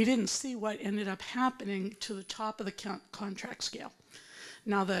 we didn't see what ended up happening to the top of the contract scale.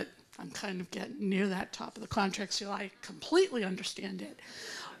 Now that I'm kind of getting near that top of the contract scale, I completely understand it.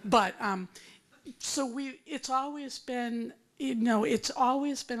 But so it's always been, it's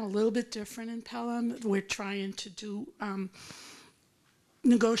always been a little bit different in Pelham. We're trying to do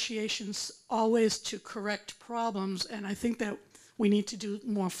negotiations always to correct problems, and I think that we need to do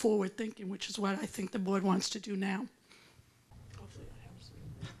more forward thinking, which is what I think the board wants to do now.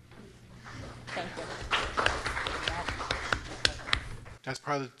 Thank you. That's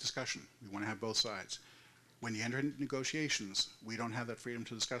part of the discussion. We want to have both sides. When you enter into negotiations, we don't have that freedom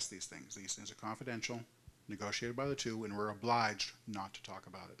to discuss these things. These things are confidential, negotiated by the two, and we're obliged not to talk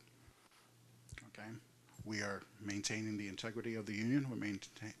about it. Okay? We are maintaining the integrity of the union. We're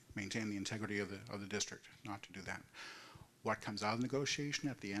maintaining the integrity of the district, not to do that. What comes out of the negotiation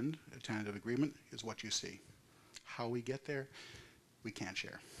at the end, a tentative agreement, is what you see. How we get there, we can't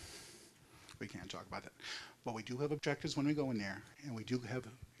share. We can't talk about that. But we do have objectives when we go in there, and we do have,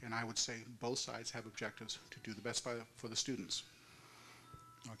 and I would say both sides have objectives to do the best for the students.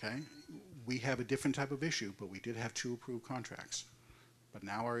 Okay? We have a different type of issue, but we did have 2 approved contracts. But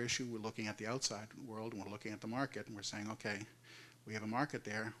now our issue, we're looking at the outside world, and we're looking at the market, and we're saying, okay, we have a market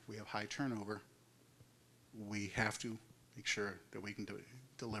there, we have high turnover, we have to make sure that we can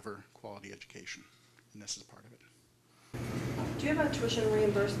deliver quality education, and this is part of it. Do you have a tuition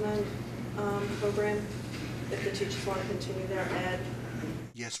reimbursement program if the teachers want to continue their ed?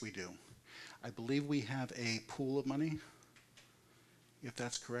 Yes, we do. I believe we have a pool of money, If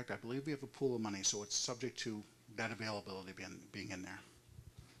that's correct, I believe we have a pool of money, so it's subject to that availability being in there.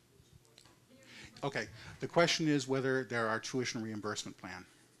 Okay, the question is whether there are tuition reimbursement plan.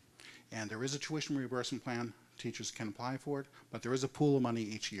 And there is a tuition reimbursement plan. Teachers can apply for it, but there is a pool of money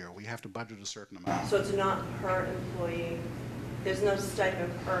each year. We have to budget a certain amount. So it's not per employee, there's no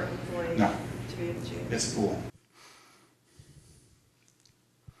stipend per employee No. to be able to use? It's a pool.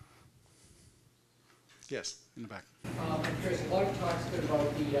 Yes, in the back. I'm curious, a lot of talk's been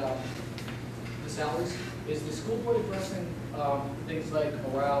about the salaries. Is the school board addressing things like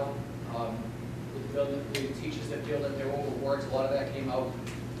morale, with the teachers that feel that they're overworked? A lot of that came out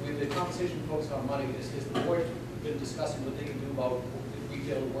with the conversation folks on money. Is the board been discussing what they can do about if we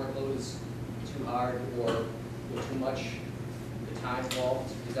feel the workload is too hard or too much, the time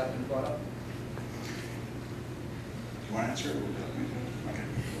involved? Has that been brought up? Do you want to answer it? Or would you like me to? Okay.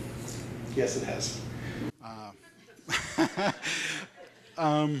 Yes, it has.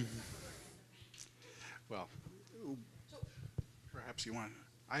 Well, perhaps you want.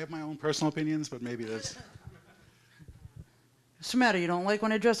 I have my own personal opinions, but maybe that's. What's the matter? You don't like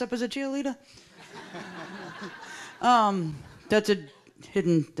when I dress up as a cheerleader? That's a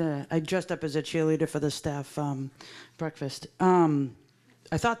hidden. I dressed up as a cheerleader for the staff breakfast. I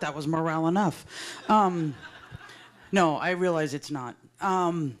thought that was morale enough. No, I realize it's not.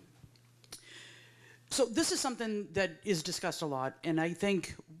 So this is something that is discussed a lot, and I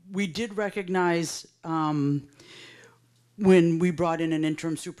think we did recognize when we brought in an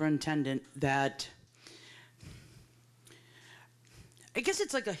interim superintendent that I guess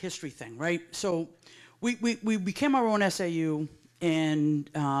it's like a history thing, right? So we became our own SAU, and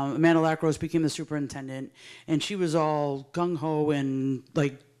Amanda Lacrose became the superintendent, and she was all gung-ho and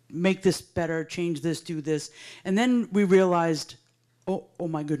like, make this better, change this, do this. And then we realized, oh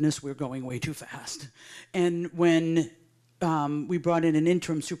my goodness, we're going way too fast. And when we brought in an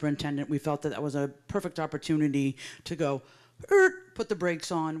interim superintendent, we felt that that was a perfect opportunity to go, put the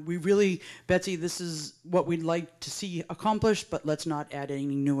brakes on. We really, Betsy, this is what we'd like to see accomplished, but let's not add any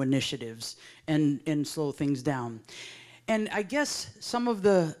new initiatives and slow things down. And I guess some of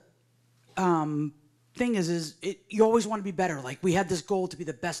the thing is you always want to be better. Like, we had this goal to be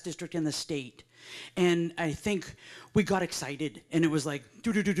the best district in the state. And I think we got excited, and it was like,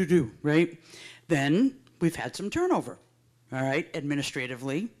 do, right? Then we've had some turnover, all right,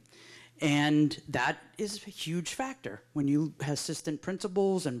 administratively. And that is a huge factor. When you have assistant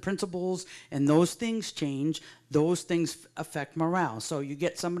principals and those things change, those things affect morale. So you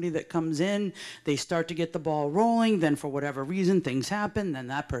get somebody that comes in, they start to get the ball rolling, then for whatever reason things happen, then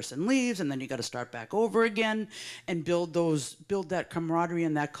that person leaves, and then you got to start back over again and build that camaraderie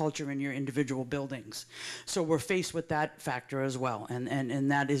and that culture in your individual buildings. So we're faced with that factor as well. And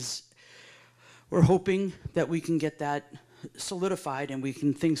that is, we're hoping that we can get that solidified and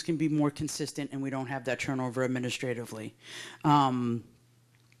things can be more consistent and we don't have that turnover administratively.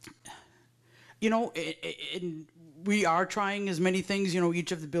 We are trying as many things.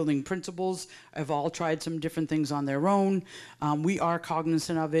 Each of the building principals have all tried some different things on their own. We are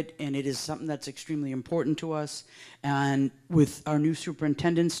cognizant of it, and it is something that's extremely important to us. And with our new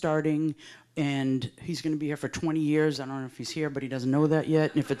superintendent starting, and he's going to be here for 20 years. I don't know if he's here, but he doesn't know that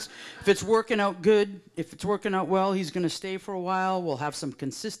yet. And if it's working out good, if it's working out well, he's going to stay for a while. We'll have some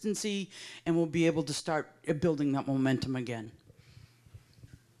consistency, and we'll be able to start building that momentum again.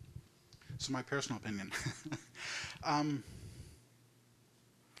 So my personal opinion,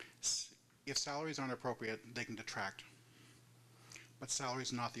 if salaries aren't appropriate, they can detract. But salary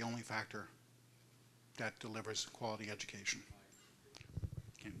is not the only factor that delivers quality education.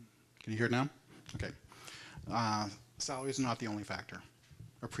 Can you hear it now? Okay. Salary is not the only factor.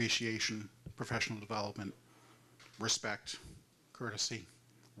 Appreciation, professional development, respect, courtesy,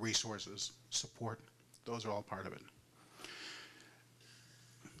 resources, support, those are all part of it.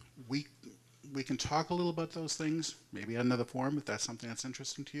 We can talk a little about those things, maybe at another forum if that's something that's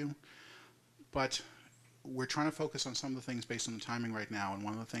interesting to you. But we're trying to focus on some of the things based on the timing right now, and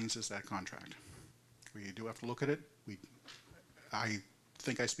one of the things is that contract. We do have to look at it. I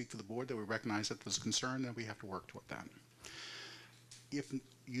think I speak for the board that we recognize that there's concern that we have to work toward that. If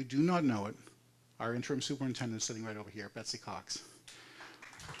you do not know it, our interim superintendent is sitting right over here, Betsy Cox.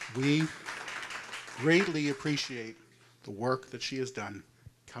 We greatly appreciate the work that she has done,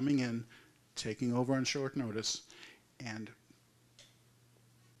 coming in, taking over on short notice, and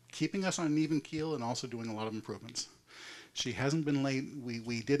keeping us on an even keel and also doing a lot of improvements. She hasn't been late.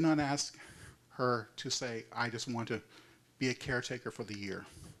 We did not ask her to say, I just want to be a caretaker for the year.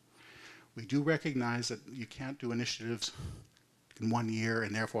 We do recognize that you can't do initiatives in 1 year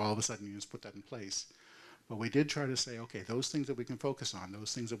and therefore all of a sudden you just put that in place. But we did try to say, okay, those things that we can focus on,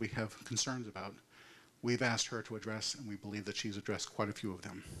 those things that we have concerns about, we've asked her to address, and we believe that she's addressed quite a few of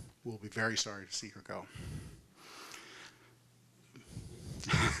them. We'll be very sorry to see her go.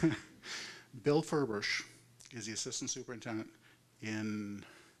 Bill Furbush is the assistant superintendent in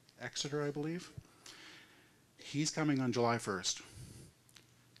Exeter, I believe. He's coming on July 1st.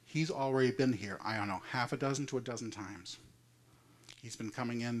 He's already been here, I don't know, half a dozen to a dozen times. He's been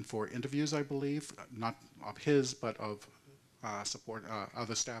coming in for interviews, I believe, not of his, but of support,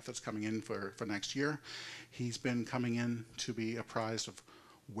 other staff that's coming in for next year. He's been coming in to be apprised of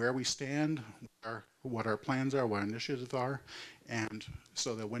where we stand, what our plans are, what our initiatives are, and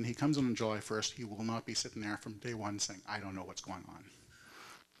so that when he comes in on July 1st, he will not be sitting there from day one saying, I don't know what's going on.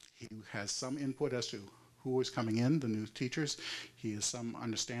 He has some input as to who is coming in, the new teachers. He has some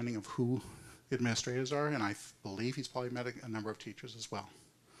understanding of who administrators are, and I believe he's probably met a number of teachers as well.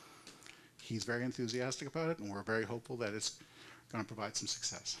 He's very enthusiastic about it, and we're very hopeful that it's going to provide some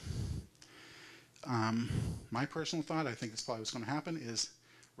success. My personal thought, I think it's probably what's going to happen, is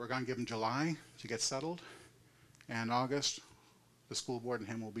we're going to give him July to get settled, and August, the school board and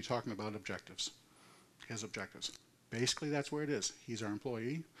him will be talking about objectives, his objectives. Basically, that's where it is. He's our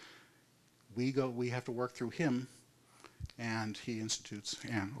employee. We have to work through him, and he institutes,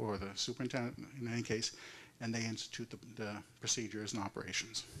 or the superintendent in any case, and they institute the procedures and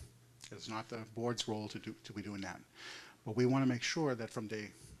operations. It's not the board's role to be doing that. But we want to make sure that from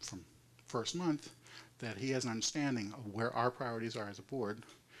first month that he has an understanding of where our priorities are as a board,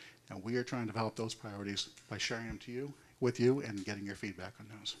 and we are trying to develop those priorities by sharing them with you and getting your feedback on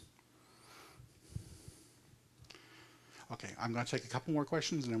those. Okay, I'm going to take a couple more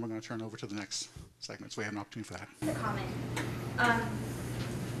questions, and then we're going to turn over to the next segment, so we have an opportunity for that. It's a comment.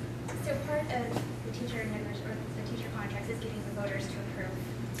 So part of the teacher contracts is getting the voters to approve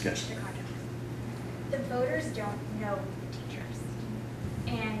the contracts. The voters don't know the teachers,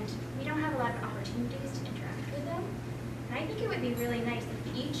 and we don't have a lot of opportunities to interact with them. And I think it would be really nice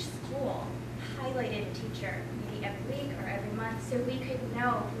if each school highlighted a teacher, maybe every week or every month, so we could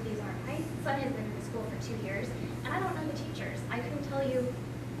know who these are. My son has been in the school for 2 years, and I don't know the teachers. I couldn't tell you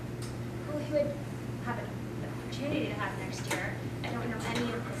who he would have an opportunity to have next year. I don't know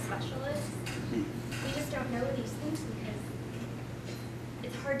any of the specialists. We just don't know these things because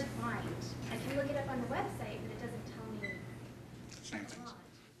it's hard to find. I can look it up on the website, but it doesn't tell me. Same things.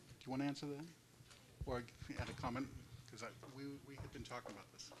 Do you want to answer that? Or add a comment? Because we have been talking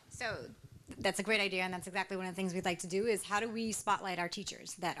about this. So that's a great idea, and that's exactly one of the things we'd like to do is how do we spotlight our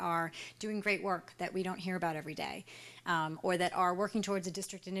teachers that are doing great work that we don't hear about every day, or that are working towards a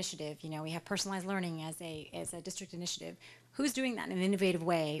district initiative. You know, we have personalized learning as a district initiative. Who's doing that in an innovative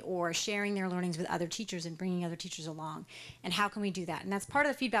way, or sharing their learnings with other teachers and bringing other teachers along? And how can we do that? And that's part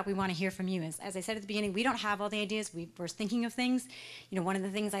of the feedback we want to hear from you. Is, as I said at the beginning, we don't have all the ideas. We're thinking of things. You know, one of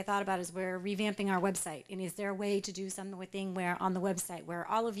the things I thought about is we're revamping our website. And is there a way to do something where on the website where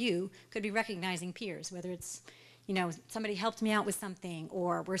all of you could be recognizing peers, whether it's, you know, somebody helped me out with something,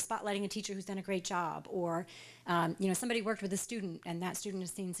 or we're spotlighting a teacher who's done a great job, or you know, somebody worked with a student and that student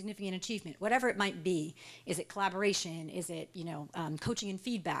has seen significant achievement. Whatever it might be, is it collaboration? Is it, you know, coaching and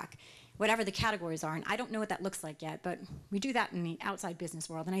feedback? Whatever the categories are, and I don't know what that looks like yet, but we do that in the outside business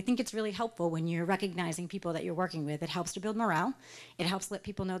world, and I think it's really helpful when you're recognizing people that you're working with. It helps to build morale. It helps let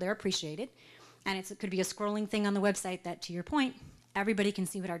people know they're appreciated, and it could be a scrolling thing on the website that, to your point, everybody can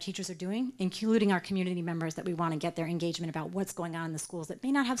see what our teachers are doing, including our community members that we want to get their engagement about what's going on in the schools that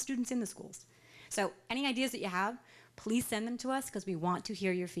may not have students in the schools. So any ideas that you have, please send them to us because we want to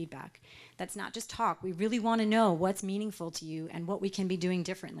hear your feedback. That's not just talk. We really want to know what's meaningful to you and what we can be doing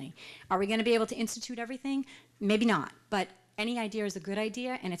differently. Are we going to be able to institute everything? Maybe not, but any idea is a good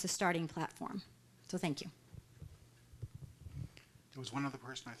idea, and it's a starting platform. So thank you. There was one other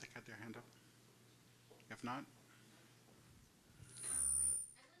person I think had their hand up. If not,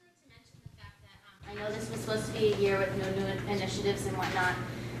 I know this was supposed to be a year with no new initiatives and whatnot.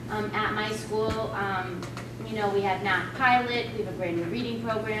 At my school, you know, we had math pilot, we have a brand new reading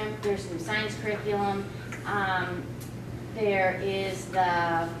program, there's new science curriculum, there is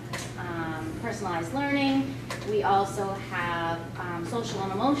the personalized learning, we also have social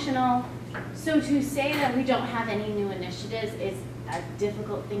and emotional. So to say that we don't have any new initiatives is a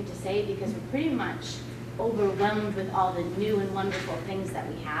difficult thing to say because we're pretty much overwhelmed with all the new and wonderful things that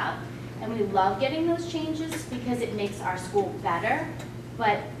we have. And we love getting those changes because it makes our school better,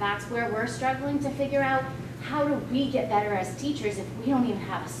 but that's where we're struggling to figure out how do we get better as teachers if we don't even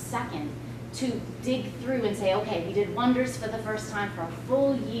have a second to dig through and say, okay, we did wonders for the first time for a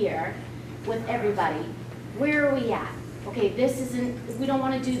full year with everybody. Where are we at? okay, this isn't, we don't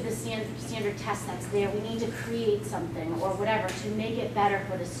want to do the standard test that's there, we need to create something or whatever to make it better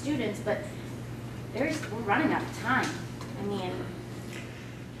for the students, but we're running out of time. I mean,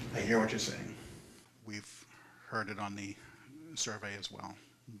 I hear what you're saying. We've heard it on the survey as well.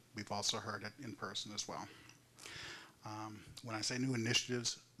 We've also heard it in person as well. When I say new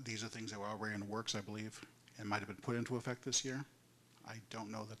initiatives, these are things that were already in the works, I believe, and might have been put into effect this year. I don't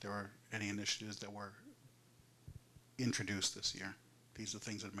know that there are any initiatives that were introduced this year. These are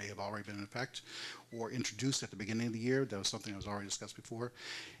things that may have already been in effect or introduced at the beginning of the year. That was something that was already discussed before,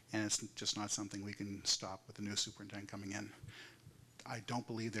 and it's just not something we can stop with the new superintendent coming in. I don't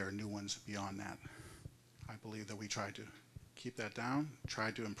believe there are new ones beyond that. I believe that we tried to keep that down,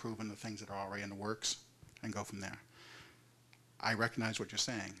 try to improve on the things that are already in the works, and go from there. I recognize what you're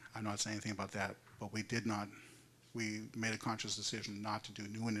saying. I'm not saying anything about that, but we made a conscious decision not to do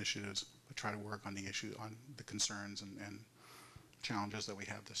new initiatives, but try to work on the issue, on the concerns and challenges that we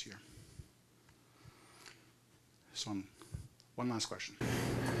have this year. So, one last question.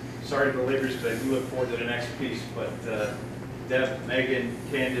 Sorry to belabor this, because I do look forward to the next piece, but Deb, Megan,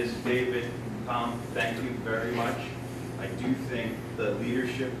 Candace, David, Tom, thank you very much. I do think the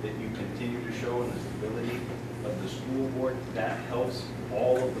leadership that you continue to show and the stability of the school board, that helps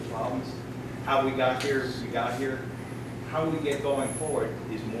all of the problems. How we got here, how we get going forward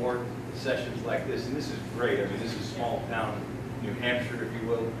is more sessions like this, and this is great. I mean, this is small town New Hampshire, if you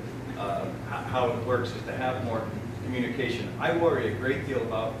will. How it works is to have more communication. I worry a great deal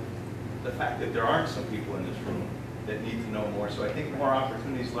about the fact that there aren't some people in this room that need to know more. So I think more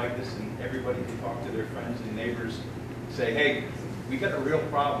opportunities like this, and everybody can talk to their friends and neighbors, say, hey, we got a real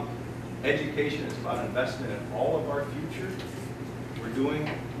problem. Education is about investment in all of our future. We're doing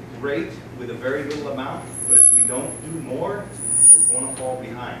great with a very little amount, but if we don't do more, we're going to fall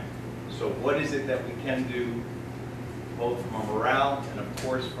behind. So what is it that we can do, both from a morale and of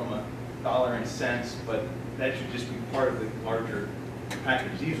course from a dollar and cents, but that should just be part of the larger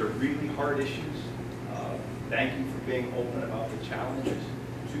package. These are really hard issues. Thank you for being open about the challenges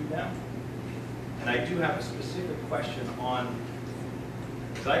to them. And I do have a specific question on,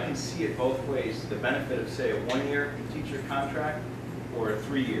 because I can see it both ways, the benefit of, say, a one-year teacher contract or a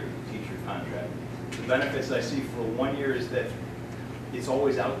 3-year teacher contract. The benefits I see for a 1 year is that it's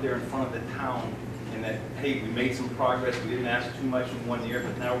always out there in front of the town, and that, hey, we made some progress, we didn't ask too much in 1 year,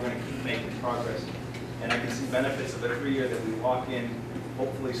 but now we're going to keep making progress. And I can see benefits of a 3-year that we walk in,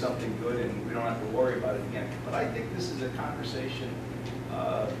 hopefully something good, and we don't have to worry about it again. But I think this is a conversation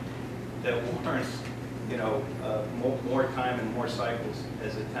that warrants, you know, more time and more cycles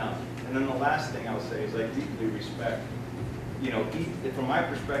as a town. And then the last thing I'll say is I deeply respect, you know, from my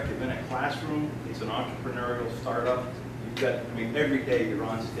perspective, in a classroom, it's an entrepreneurial startup. You've got, I mean, every day you're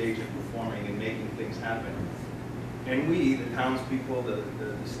on stage and performing and making things happen. And we, the townspeople,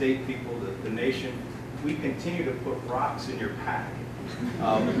 the state people, the nation, we continue to put rocks in your pack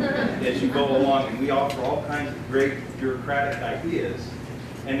as you go along. And we offer all kinds of great bureaucratic ideas,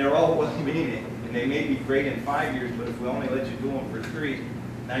 and they're all well-meaning. And they may be great in 5 years, but if we only let you do them for 3,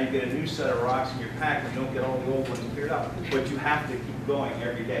 now you get a new set of rocks in your pack and you don't get all the old ones cleared out. But you have to keep going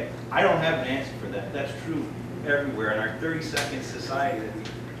every day. I don't have an answer for that. That's true everywhere. In our 30-second society, that we,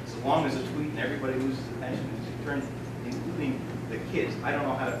 as long as a tweet and everybody loses attention, it turns, including the kids. I don't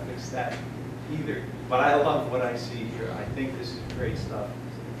know how to fix that either. But I love what I see here. I think this is great stuff.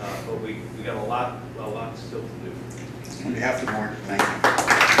 But we got a lot still to do. On behalf of the board, thank you.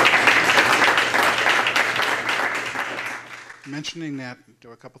 Mentioning that, there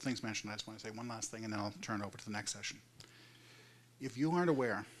were a couple things mentioned. I just want to say one last thing, and then I'll turn it over to the next session. If you aren't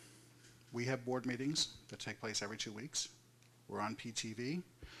aware, we have board meetings that take place every 2 weeks. We're on PTV.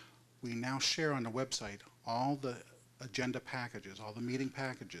 We now share on the website all the agenda packages, all the meeting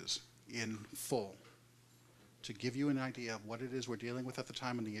packages in full, to give you an idea of what it is we're dealing with at the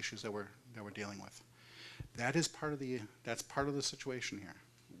time and the issues that we're dealing with. That is part of the situation here.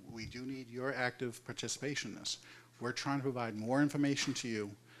 We do need your active participation in this. We're trying to provide more information to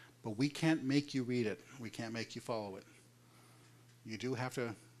you, but we can't make you read it. We can't make you follow it. You do have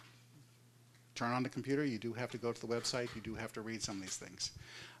to turn on the computer. You do have to go to the website. You do have to read some of these things.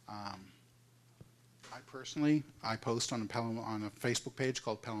 I post on a Facebook page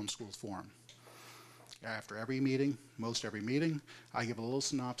called Pelham Schools Forum. After every meeting, most every meeting, I give a little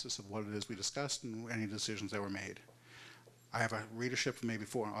synopsis of what it is we discussed and any decisions that were made. I have a readership of maybe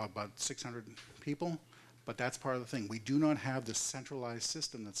about 600 people, but that's part of the thing. We do not have this centralized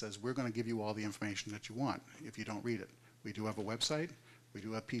system that says we're going to give you all the information that you want if you don't read it. We do have a website, we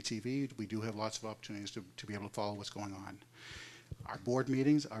do have PTV, we do have lots of opportunities to be able to follow what's going on. Our board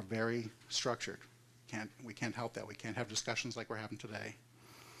meetings are very structured. we can't help that. We can't have discussions like we're having today.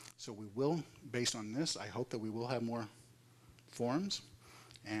 So we will, based on this, I hope that we will have more forums,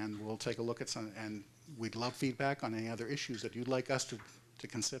 and we'll take a look at some, and we'd love feedback on any other issues that you'd like us to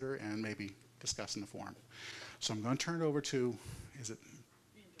consider and maybe discuss in the forum. So I'm going to turn it over to, is it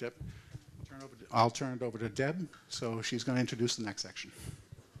Deb? I'll turn it over to Deb, so she's going to introduce the next section.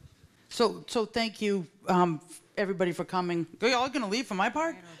 So thank you, everybody, for coming. Are y'all going to leave for my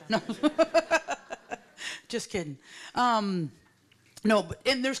part? No. Just kidding. No,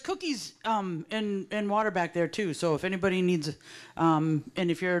 and there's cookies and water back there too. So if anybody needs, and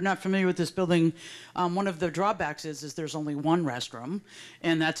if you're not familiar with this building, one of the drawbacks is there's only one restroom,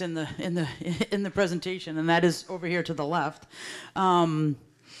 and that's in the presentation, and that is over here to the left.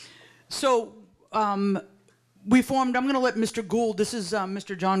 We formed, I'm going to let Mr. Gould, this is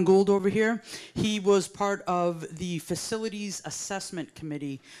Mr. John Gould over here. He was part of the Facilities Assessment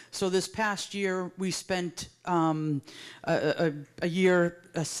Committee. So this past year, we spent a year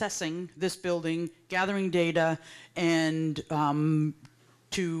assessing this building, gathering data, and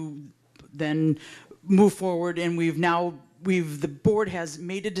to then move forward. And the board has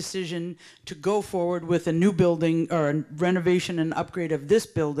made a decision to go forward with a new building or a renovation and upgrade of this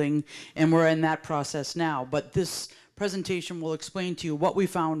building, and we're in that process now. But this presentation will explain to you what we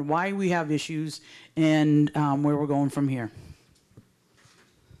found, why we have issues, and where we're going from here.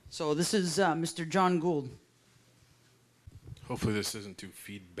 So this is Mr. John Gould. Hopefully this isn't too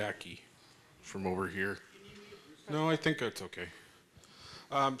feedbacky from over here. No, I think that's okay.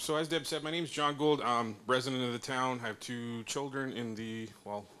 So as Deb said, my name is John Gould. I'm resident of the town. I have 2 children in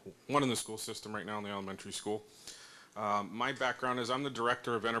one in the school system right now in the elementary school. My background is I'm the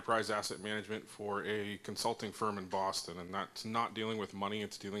director of enterprise asset management for a consulting firm in Boston, and that's not dealing with money,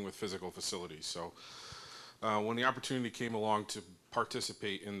 it's dealing with physical facilities. So when the opportunity came along to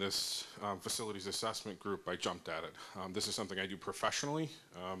participate in this facilities assessment group, I jumped at it. This is something I do professionally,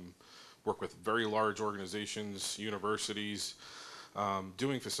 work with very large organizations, universities,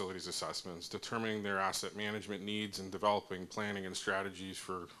 doing facilities assessments, determining their asset management needs, and developing planning and strategies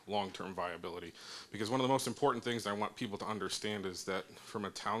for long-term viability. Because one of the most important things I want people to understand is that from a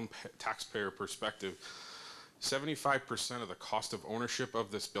town taxpayer perspective, 75% of the cost of ownership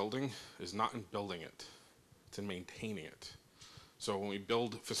of this building is not in building it, it's in maintaining it. So when we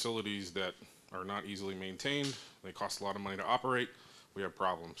build facilities that are not easily maintained, they cost a lot of money to operate, we have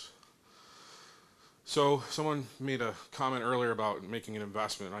problems. So someone made a comment earlier about making an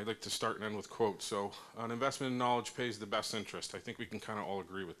investment. I'd like to start and end with quotes. So an investment in knowledge pays the best interest. I think we can kind of all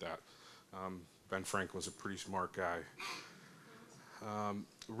agree with that. Ben Franklin was a pretty smart guy.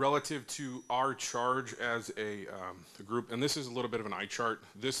 Relative to our charge as a group, and this is a little bit of an eye chart.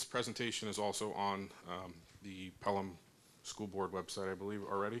 This presentation is also on the Pelham School Board website, I believe,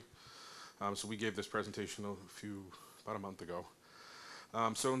 already. So we gave this presentation about a month ago.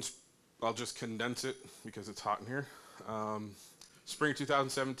 I'll just condense it because it's hot in here. Spring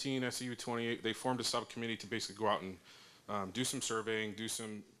 2017, SEU 28, they formed a subcommittee to basically go out and do some surveying, do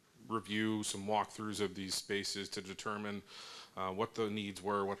some review, some walkthroughs of these spaces to determine what the needs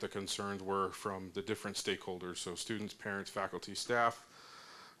were, what the concerns were from the different stakeholders, so students, parents, faculty, staff.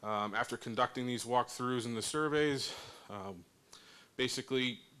 After conducting these walkthroughs and the surveys,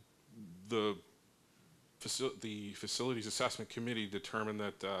 basically the Facilities Assessment Committee determined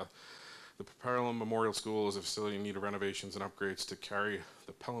that the Pelham Memorial School is a facility in need of renovations and upgrades to carry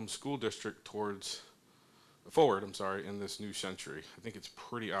the Pelham School District forward in this new century. I think it's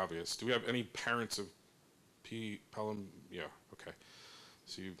pretty obvious. Do we have any parents of Pelham? Yeah, okay.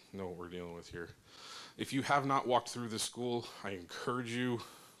 So you know what we're dealing with here. If you have not walked through this school, I encourage you,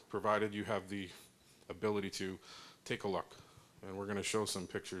 provided you have the ability to, take a look. And we're going to show some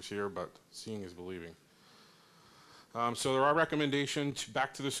pictures here, but seeing is believing. So our recommendation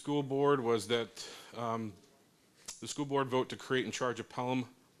back to the school board was that the school board vote to create and charge a Pelham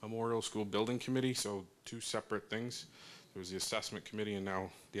Memorial School Building Committee, so 2 separate things. There was the assessment committee and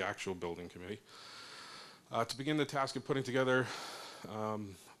now the actual building committee. To begin the task of putting together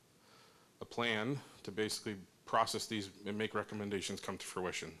a plan to basically process these and make recommendations come to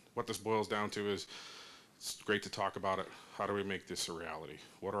fruition. What this boils down to is, it's great to talk about it. How do we make this a reality?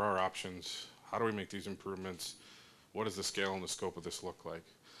 What are our options? How do we make these improvements? What does the scale and the scope of this look like?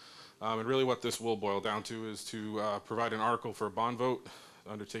 And really what this will boil down to is to provide an article for a bond vote,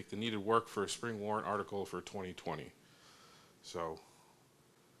 undertake the needed work for a spring warrant article for 2020. So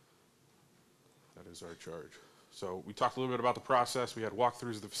that is our charge. So we talked a little bit about the process. We had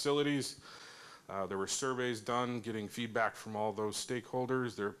walkthroughs of the facilities. There were surveys done, getting feedback from all those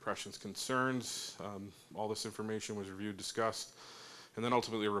stakeholders, their impressions, concerns. All this information was reviewed, discussed, and then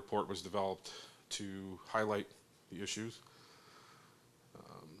ultimately a report was developed to highlight the issues.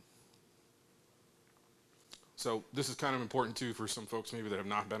 So this is kind of important too for some folks maybe that have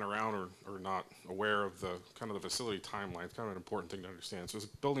not been around or not aware of the kind of the facility timeline. It's kind of an important thing to understand. So this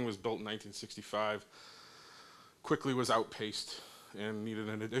building was built in 1965, quickly was outpaced and needed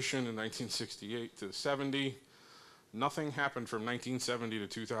an addition in 1968 to 70. Nothing happened from 1970 to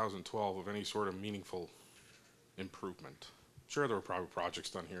 2012 of any sort of meaningful improvement. Sure, there were probably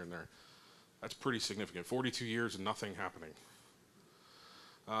projects done here and there. That's pretty significant. 42 years and nothing happening.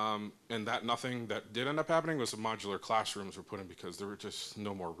 And that nothing that did end up happening was some modular classrooms were put in because there were just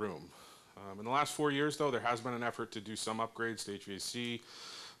no more room. In the last 4 years, though, there has been an effort to do some upgrades to HVAC,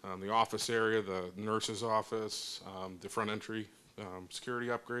 the office area, the nurse's office, the front entry, security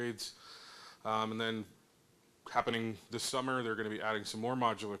upgrades. And then happening this summer, they're going to be adding some more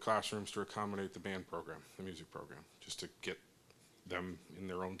modular classrooms to accommodate the band program, the music program, just to get them in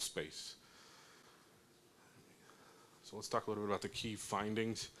their own space. So let's talk a little bit about the key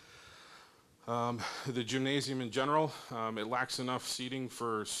findings. The gymnasium in general, it lacks enough seating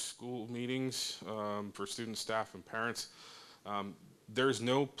for school meetings, for students, staff, and parents. There's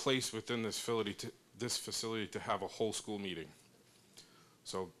no place within this facility to have a whole school meeting.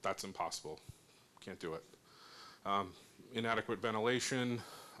 So that's impossible. Can't do it. Inadequate ventilation,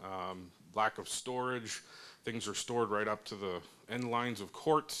 lack of storage. Things are stored right up to the end lines of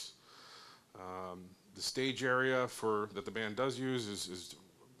courts. The stage area that the band does use is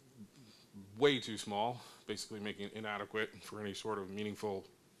way too small, basically making it inadequate for any sort of meaningful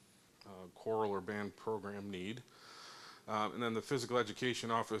choral or band program need. And then the physical education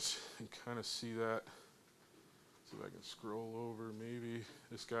office, you can kind of see that. See if I can scroll over maybe.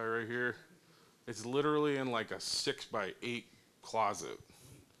 This guy right here. It's literally in like a 6x8 closet.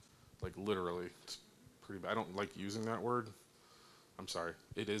 Like literally. It's pretty bad. I don't like using that word. I'm sorry.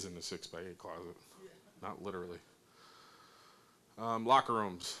 It is in the 6x8 closet. Not literally. Locker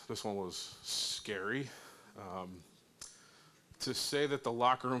rooms. This one was scary. To say that the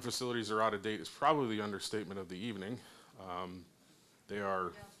locker room facilities are out of date is probably the understatement of the evening. They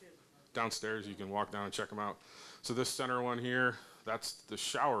are downstairs. You can walk down and check them out. So this center one here, that's the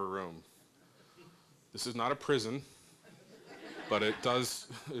shower room. This is not a prison, but it does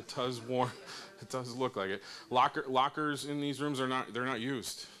look like it. Lockers in these rooms they're not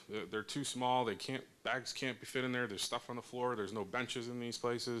used. They're too small. Bags can't be fit in there. There's stuff on the floor. There's no benches in these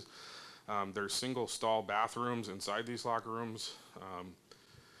places. There's single stall bathrooms inside these locker rooms.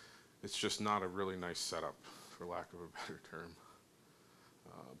 It's just not a really nice setup, for lack of a better term.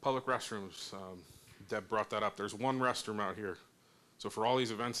 Public restrooms, Deb brought that up. There's one restroom out here. So for all these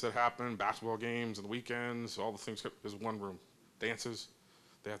events that happen, basketball games and the weekends, all the things, there's one room. Dances,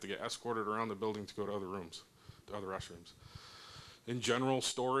 they have to get escorted around the building to go to other rooms, to other restrooms. In general,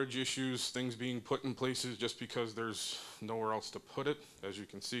 storage issues, things being put in places just because there's nowhere else to put it. As you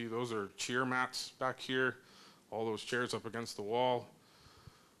can see, those are cheer mats back here. All those chairs up against the wall.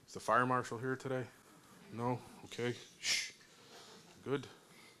 Is the fire marshal here today? No? Okay. Shh. Good.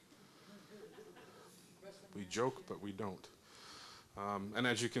 We joke, but we don't. And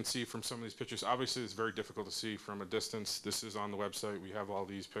as you can see from some of these pictures, obviously it's very difficult to see from a distance. This is on the website. We have all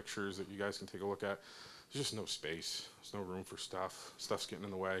these pictures that you guys can take a look at. There's just no space. There's no room for stuff. Stuff's getting in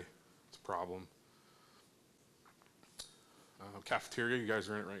the way. It's a problem. Cafeteria, you guys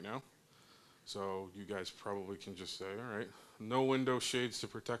are in it right now. So you guys probably can just say, all right, no window shades to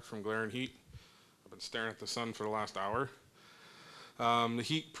protect from glare and heat. I've been staring at the sun for the last hour. The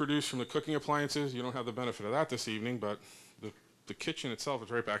heat produced from the cooking appliances, you don't have the benefit of that this evening, but the kitchen itself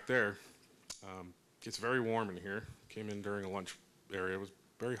is right back there. Gets very warm in here. Came in during a lunch area. It was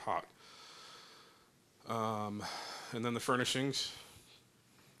very hot. And then the furnishings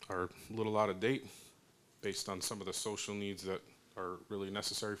are a little out of date based on some of the social needs that are really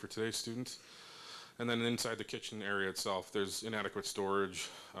necessary for today's students. And then inside the kitchen area itself, there's inadequate storage,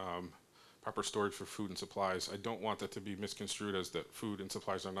 proper storage for food and supplies. I don't want that to be misconstrued as that food and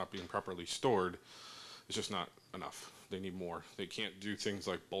supplies are not being properly stored. It's just not enough. They need more. They can't do things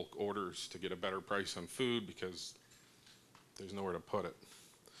like bulk orders to get a better price on food because there's nowhere to put it.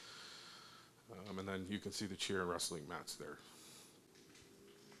 And then you can see the cheer and wrestling mats there.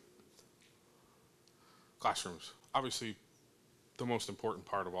 Classrooms. Obviously, the most important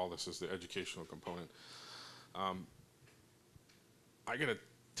part of all this is the educational component. I gotta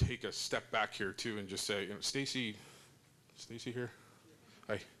take a step back here too and just say, you know, Stacy here?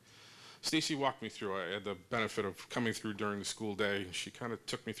 Hi. Stacy walked me through. I had the benefit of coming through during the school day. She kind of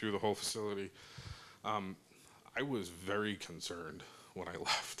took me through the whole facility. I was very concerned when I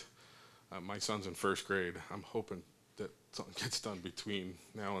left. My son's in first grade. I'm hoping that something gets done between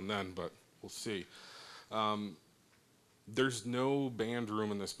now and then, but we'll see. There's no band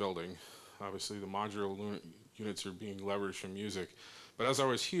room in this building. Obviously, the modular units are being leveraged for music. But as I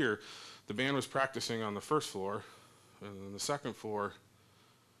was here, the band was practicing on the first floor, and on the second floor,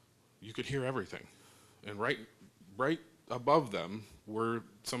 you could hear everything. And right above them were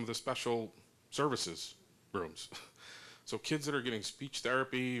some of the special services rooms. So kids that are getting speech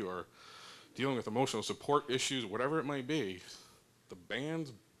therapy or dealing with emotional support issues, whatever it might be, the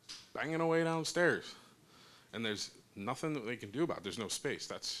band's banging away downstairs. And there's nothing that they can do about it. There's no space.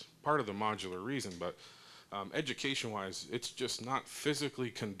 That's part of the modular reason, but education-wise, it's just not physically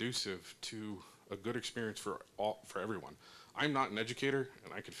conducive to a good experience for everyone. I'm not an educator,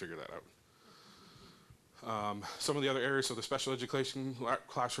 and I could figure that out. Some of the other areas, so the special education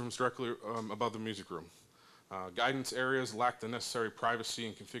classrooms directly above the music room. Guidance areas lack the necessary privacy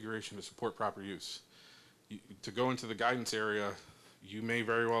and configuration to support proper use. To go into the guidance area, you may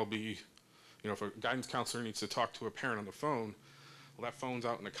very well be, if a guidance counselor needs to talk to a parent on the phone, well, that phone's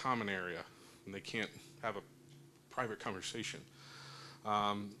out in a common area, and they can't have a private conversation.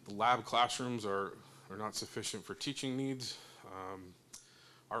 The lab classrooms are not sufficient for teaching needs.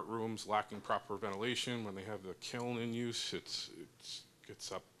 Art rooms lacking proper ventilation. When they have the kiln in use, it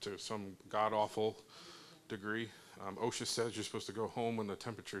gets up to some god-awful degree. OSHA says you're supposed to go home when the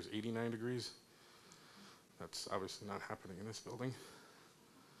temperature is 89 degrees. That's obviously not happening in this building.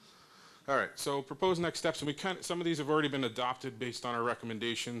 All right, so proposed next steps, and some of these have already been adopted based on our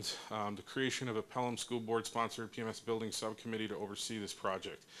recommendations. The creation of a Pelham School Board sponsored PMS building subcommittee to oversee this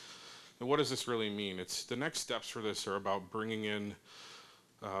project. And what does this really mean? The next steps for this are about bringing in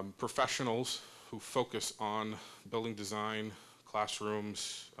professionals who focus on building design,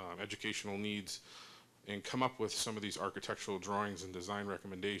 classrooms, educational needs, and come up with some of these architectural drawings and design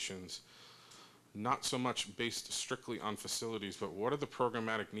recommendations, not so much based strictly on facilities, but what are the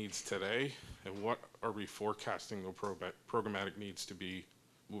programmatic needs today, and what are we forecasting the programmatic needs to be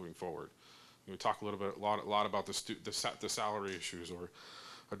moving forward? We talk a lot about the salary issues or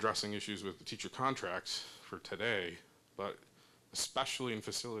addressing issues with the teacher contracts for today, but especially in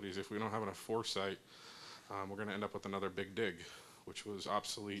facilities, if we don't have enough foresight, we're going to end up with another big dig, which was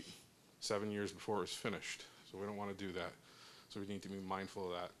obsolete 7 years before it was finished. So we don't want to do that. So we need to be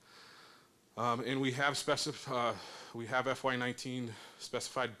mindful of that. And we have FY19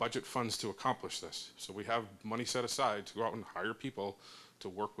 specified budget funds to accomplish this. So we have money set aside to go out and hire people to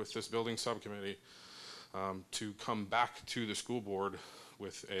work with this building subcommittee to come back to the school board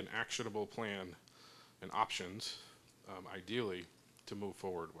with an actionable plan and options, ideally, to move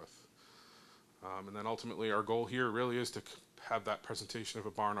forward with. And then ultimately our goal here really is to have that presentation of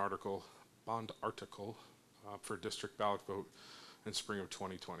a bond article for district ballot vote in spring of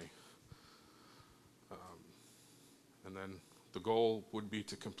 2020. And then the goal would be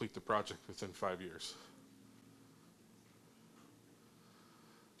to complete the project within 5 years.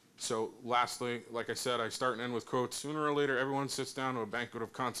 So lastly, like I said, I start and end with quotes. Sooner or later, everyone sits down to a banquet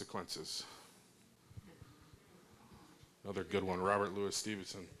of consequences. Another good one, Robert Louis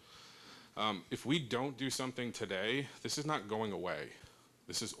Stevenson. If we don't do something today, this is not going away.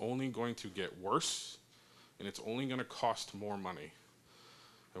 This is only going to get worse, and it's only going to cost more money.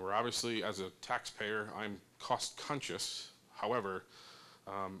 And we're obviously, as a taxpayer, I'm cost conscious. However,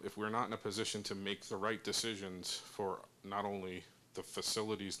 if we're not in a position to make the right decisions for not only the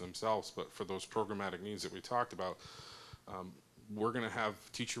facilities themselves, but for those programmatic needs that we talked about, we're going to have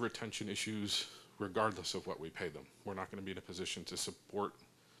teacher retention issues regardless of what we pay them. We're not going to be in a position to support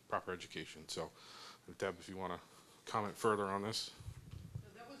proper education. So, Deb, if you want to comment further on this. So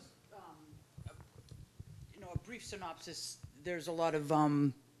that was, a brief synopsis. There's a lot of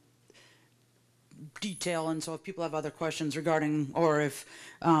detail, and so if people have other questions regarding, or if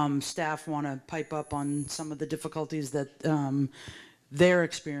staff want to pipe up on some of the difficulties that they're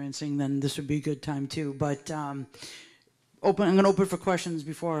experiencing, then this would be a good time too. But I'm going to open for questions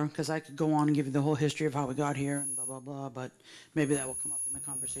before, because I could go on and give you the whole history of how we got here and blah, blah, blah, but maybe that will come up in the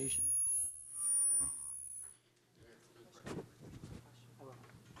conversation.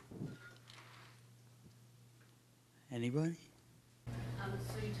 Anybody?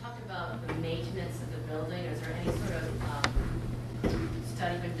 So you talked about the maintenance of the building. Is there any sort of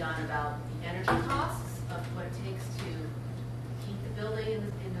study been done about the energy costs of what it takes to keep the building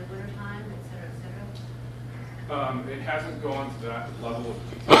in the wintertime, et cetera, et cetera? It hasn't gone to that level of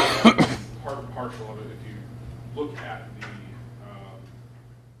detail. Part and partial of it, if you look at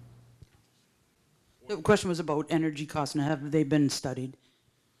The question was about energy costs, and have they been studied?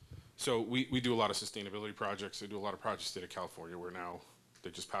 So we do a lot of sustainability projects. They do a lot of projects in the state of California where now they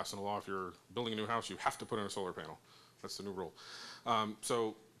just passed a law. If you're building a new house, you have to put in a solar panel. That's the new rule.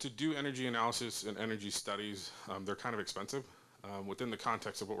 So to do energy analysis and energy studies, they're kind of expensive. Within the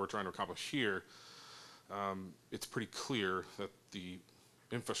context of what we're trying to accomplish here, it's pretty clear that the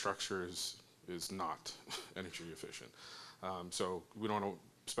infrastructure is not energy efficient. So we don't want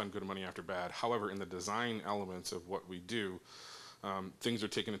to spend good money after bad. However, in the design elements of what we do, things are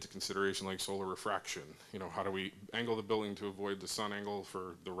taken into consideration like solar refraction. You know, how do we angle the building to avoid the sun angle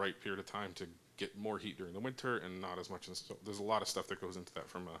for the right period of time to get more heat during the winter and not as much. So there's a lot of stuff that goes into that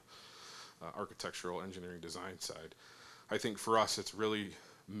from a architectural engineering design side. I think for us, it's really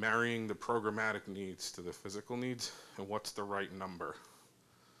marrying the programmatic needs to the physical needs and what's the right number,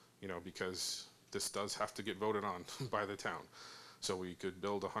 you know, because this does have to get voted on by the town. So we could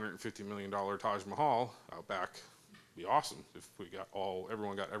build a $150 million Taj Mahal out back. Be awesome if we got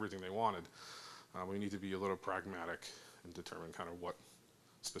everyone got everything they wanted. We need to be a little pragmatic and determine kind of what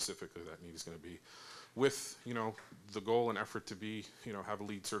specifically that need is going to be, with, you know, the goal and effort to be, you know, have a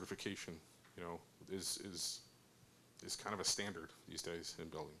LEED certification, you know, is kind of a standard these days in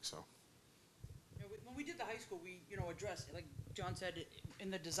building. So when we did the high school, we, you know, addressed, like John said, in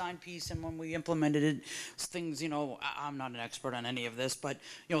the design piece, and when we implemented it, things, you know, I'm not an expert on any of this, but,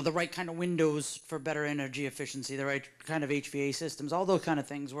 you know, the right kind of windows for better energy efficiency, the right kind of HVAC systems, all those kind of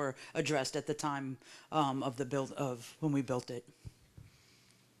things were addressed at the time of when we built it.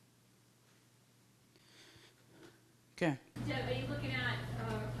 Okay. Deb, are you looking at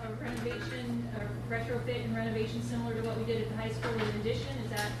a renovation, a retrofit and renovation similar to what we did at the high school in addition?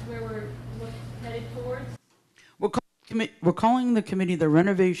 Is that where we're headed towards? We're calling the committee the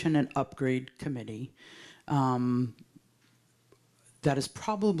Renovation and Upgrade Committee. That is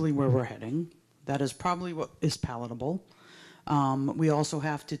probably where we're heading. That is probably what is palatable. We also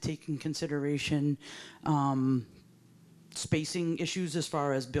have to take in consideration spacing issues as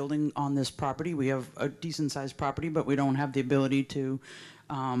far as building on this property. We have a decent sized property, but we don't have the ability to,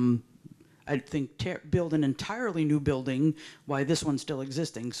 I think, build an entirely new building while this one's still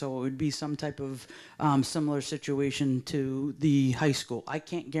existing. So it would be some type of similar situation to the high school. I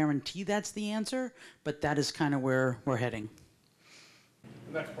can't guarantee that's the answer, but that is kind of where we're heading.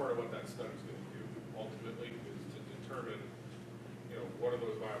 And that's part of what that study's going to do ultimately, is to determine, you know, what are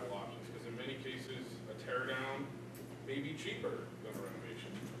those viable options. Because in many cases, a tear down may be cheaper than a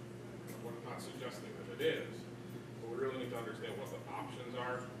renovation. I'm not suggesting that it is, but we really need to understand what the options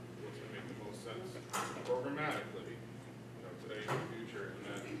are, what's going to make the most sense programmatically, you know, today and the future, and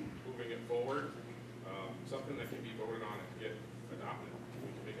then moving it forward, something that can be voted on and get adopted. We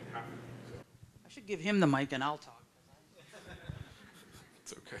can make it happen. So. I should give him the mic and I'll talk.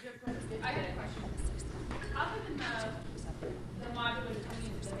 It's okay. I had a question. Other than the modulars coming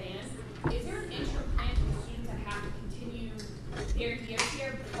into the van, is there an interim plan for the students that have to continue their years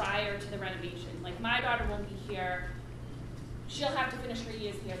here prior to the renovation? Like, my daughter won't be here. She'll have to finish her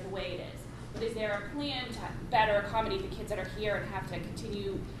years here the way it is. But is there a plan to better accommodate the kids that are here and have to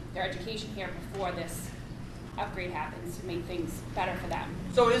continue their education here before this upgrade happens to make things better for them?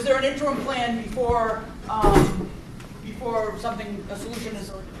 So is there an interim plan before a solution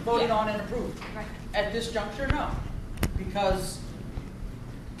is voted on and approved? Right. At this juncture, no. Because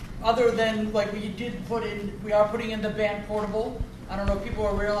other than, like, we are putting in the van portable. I don't know if people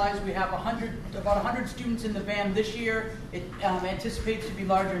will realize we have about 100 students in the van this year. It anticipates to be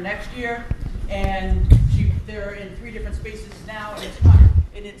larger next year. And they're in 3 different spaces now,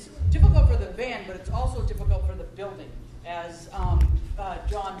 and it's difficult for the van, but it's also difficult for the building. As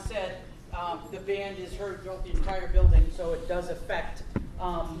John said, the band is heard throughout the entire building, so it does affect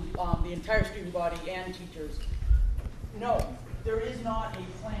the entire student body and teachers. No, there is not a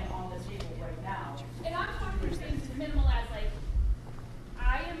plan on the table right now. And I'm talking things as minimal as, like,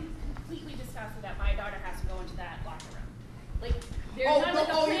 I am completely disgusted that my daughter has to go into that locker room. Like, there's not like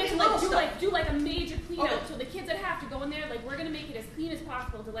a plan to do a major clean out. So the kids that have to go in there, like, we're gonna make it as clean as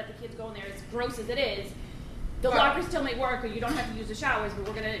possible to let the kids go in there, as gross as it is. The lockers still may work, or you don't have to use the showers, but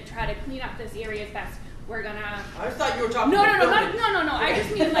we're gonna try to clean up this area as best. We're gonna. I thought you were talking about buildings. No. I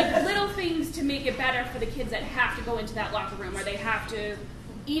just mean, like, little things to make it better for the kids that have to go into that locker room, or they have to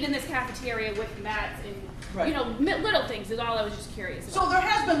eat in this cafeteria with mats and, you know, little things is all I was just curious about. So there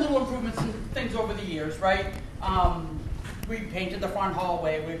has been little improvements in things over the years, right? We painted the front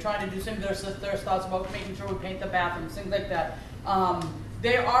hallway. We're trying to do some, there's thoughts about making sure we paint the bathrooms, things like that.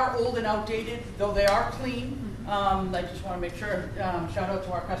 They are old and outdated, though they are clean. I just want to make sure, shout out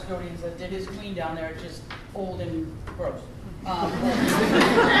to our custodians, that it is clean down there. It's just old and gross. Clean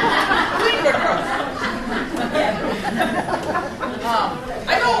but gross.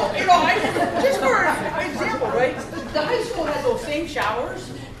 I know, just for example, right? The high school has those same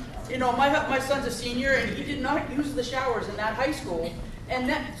showers. You know, my son's a senior, and he did not use the showers in that high school. And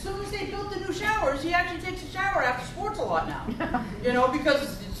then, as soon as they built the new showers, he actually takes a shower after sports a lot now. You know,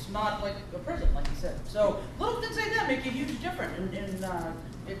 because it's not like a prison, like you said. So little things like that make a huge difference. And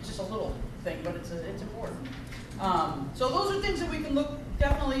it's just a little thing, but it's important. So those are things that we can look,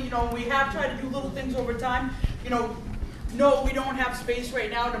 definitely, you know, we have tried to do little things over time. You know, no, we don't have space right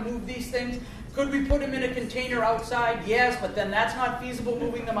now to move these things. Could we put them in a container outside? Yes, but then that's not feasible,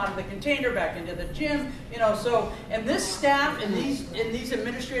 moving them out of the container back into the gym. You know, so, and this staff and these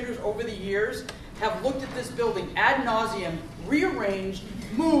administrators over the years have looked at this building ad nauseum, rearranged,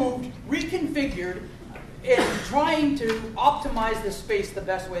 moved, reconfigured, and trying to optimize the space the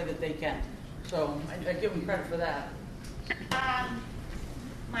best way that they can. So I give them credit for that.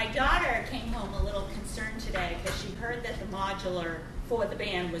 My daughter came home a little concerned today because she heard that the modular for the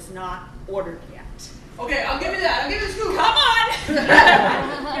band was not ordered yet. Okay, I'll give you that. I'll give you the scoop. Come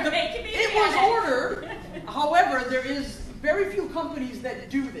on! You're making me It was ordered. However, there is very few companies that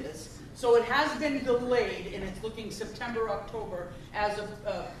do this. So it has been delayed, and it's looking September, October, as of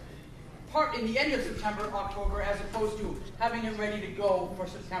in the end of September, October, as opposed to having it ready to go for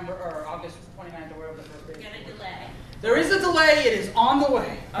September or August 29th or whatever the first day. Get a delay. There is a delay. It is on the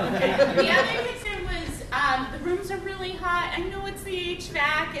way. Okay. The other concern was the rooms are really hot. I know it's the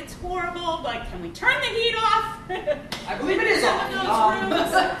HVAC. It's horrible, but can we turn the heat off? I believe it is off. Some of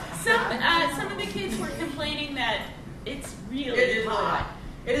those rooms. Some of the kids were complaining that it's really hot.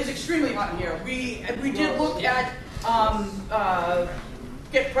 It is extremely hot in here. We did look at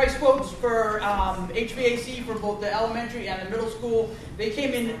get price quotes for HVAC for both the elementary and the middle school. They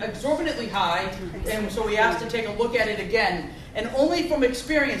came in exorbitantly high, and so we asked to take a look at it again. And only from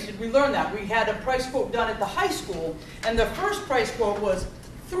experience did we learn that. We had a price quote done at the high school, and the first price quote was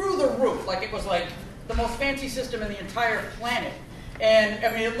through the roof. Like, it was like the most fancy system in the entire planet. And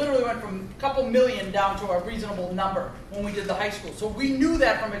I mean, it literally went from a couple million down to a reasonable number when we did the high school. So we knew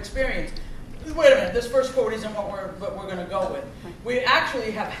that from experience. Wait a minute, this first quote isn't what we're going to go with. We actually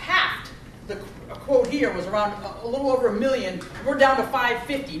have halved the quote here was around a little over $1 million. We're down to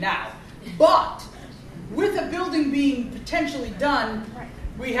 $550 now. But with a building being potentially done,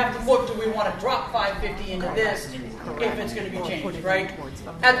 we have to look, do we want to drop $550 into this if it's going to be changed, right?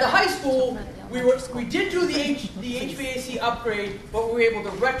 At the high school, we did do the HVAC upgrade, but we were able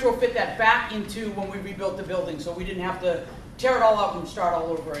to retrofit that back into when we rebuilt the building, so we didn't have to tear it all out and start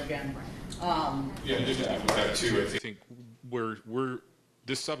all over again. Yeah, just with that too, I think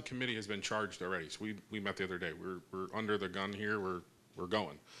this subcommittee has been charged already. So we met the other day. We're under the gun here. We're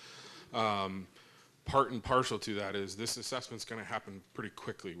going. Part and parcel to that is this assessment's going to happen pretty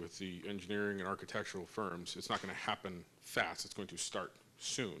quickly with the engineering and architectural firms. It's not going to happen fast. It's going to start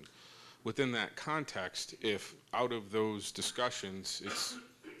soon. Within that context, if out of those discussions, it's,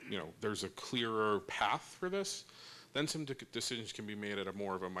 you know, there's a clearer path for this, then some decisions can be made at a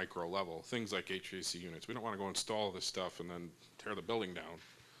more of a micro level. Things like HVAC units. We don't want to go install this stuff and then tear the building down,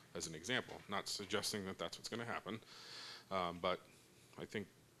 as an example. Not suggesting that that's what's going to happen, but I think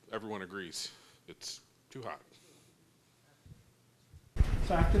everyone agrees it's too hot.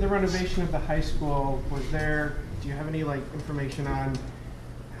 So after the renovation of the high school, do you have any information on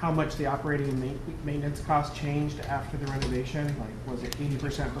how much the operating and maintenance costs changed after the renovation? Like, was it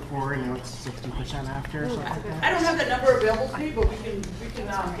 80% before and now it's 60% after? Or something like that? I don't have that number available to me, but we can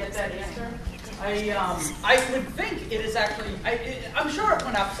get that answer. I would think it is actually, I'm sure it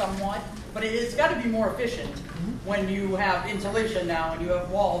went up somewhat, but it's got to be more efficient when you have insulation now and you have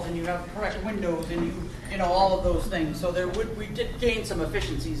walls and you have correct windows and you know all of those things. So we did gain some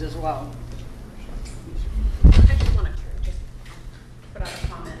efficiencies as well. I just want to put out a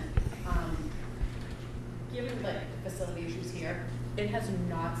comment. Given the facility issues here, it has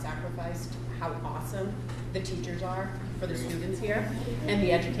not sacrificed how awesome the teachers are for the students here and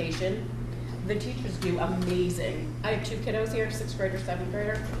the education. The teachers do amazing. I have two kiddos here, 6th grader, 7th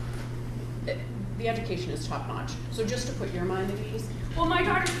grader. The education is top notch. So just to put your mind at ease. Well, my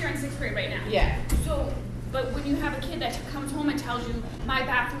daughter's here in 6th grade right now. Yeah. So, but when you have a kid that comes home and tells you, my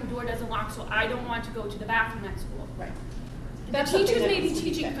bathroom door doesn't lock, so I don't want to go to the bathroom at school. Right. The That's teachers something that may be needs to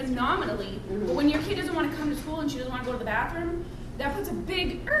be teaching fixed. phenomenally, but when your kid doesn't want to come to school and she doesn't want to go to the bathroom, that puts a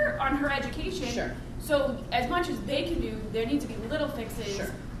big on her education. Sure. So as much as they can do, there need to be little fixes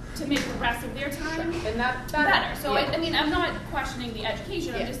to make the rest of their time And that better. So yeah. I mean, I'm not questioning the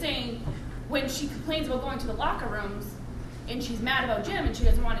education. I'm Yeah. just saying, when she complains about going to the locker rooms and she's mad about gym and she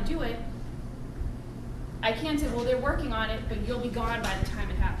doesn't want to do it, I can't say, well, they're working on it, but you'll be gone by the time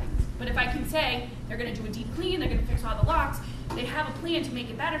it happens. But if I can say they're going to do a deep clean, they're going to fix all the locks, they have a plan to make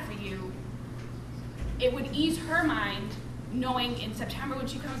it better for you, it would ease her mind knowing in September when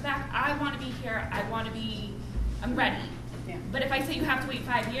she comes back, I want to be here, I'm ready. But if I say you have to wait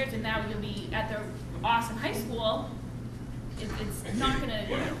 5 years and now you'll be at the awesome high school, it's not gonna.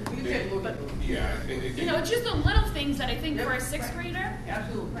 Yeah. You know, it's just the little things that I think for a sixth grader.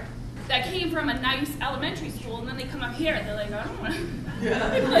 Absolutely. That came from a nice elementary school, and then they come up here and they're like, I don't want to.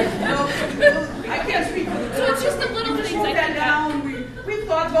 I can't speak for the. So it's just the little things. Slow I that think down. We've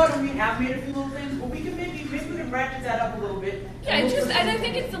thought about it. We have made a few little things, but we can maybe we can ratchet that up a little bit. Yeah, and I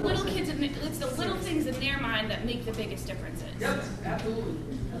think it's the little kids, it's the little things in their mind that make the biggest differences. Yep, absolutely.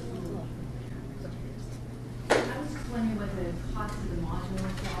 I was just wondering what the cost of the modules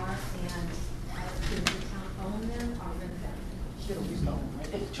are, and does the town own them or rent them?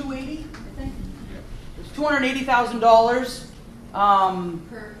 It's $280, I think. It's $280,000.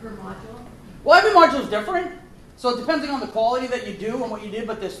 Per module? Well, every module is different, so depending on the quality that you do and what you did,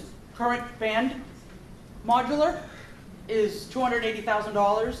 but this current band modular is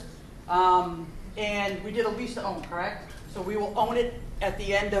 $280,000. And we did a lease to own, correct? So we will own it at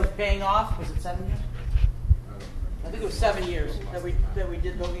the end of paying off. Was it 7 years? I think it was 7 years that we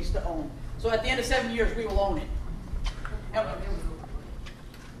did the lease to own. So at the end of 7 years, we will own it. And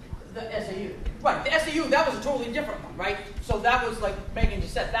the SAU. Right, the SAU, that was a totally different one, right? So that was, like Megan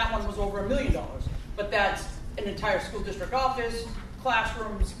just said, that one was over $1 million. But that's an entire school district office,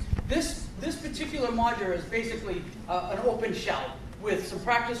 classrooms. This particular module is basically an open shell with some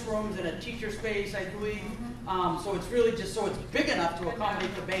practice rooms and a teacher space, I believe. So it's really just so it's big enough to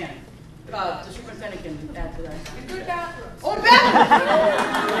accommodate the band. The superintendent can add to that. And good bathrooms. Oh,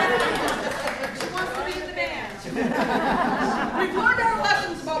 bathrooms! She wants to be in the band. We've learned our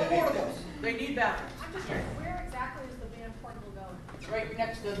lessons about portables. They need bathrooms. I'm just curious, where exactly is the band portable going? It's right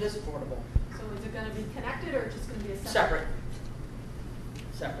next to this portable. So is it gonna be connected or just gonna be a Separate.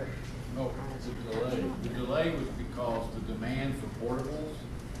 Separate. No, the delay. The delay was because the demand for portables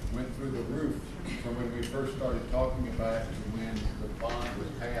went through the roof from when we first started talking about it to when the bond was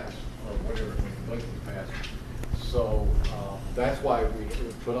passed, or whatever, when the budget was passed. So that's why it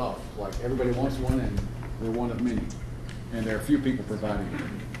was put off. Like, everybody wants one, and we're one of many. And there are a few people providing it.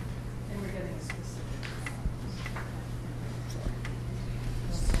 And we're getting a specific.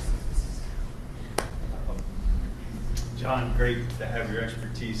 John, great to have your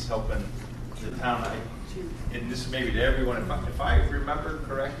expertise helping the town. And this may be to everyone. If I remember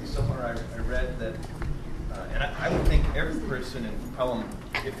correctly, somewhere I read that, and I would think every person in Pelham,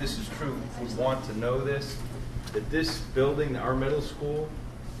 if this is true, would want to know this, that this building, our middle school,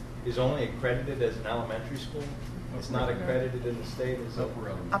 is only accredited as an elementary school. It's not accredited in the state as upper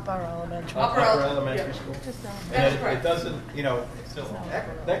elementary. Upper elementary school. And it doesn't, you know,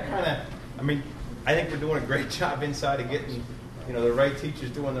 that kind of, I mean, I think we're doing a great job inside of getting, you know, the right teachers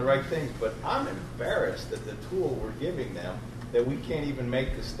doing the right things, but I'm embarrassed that the tool we're giving them, that we can't even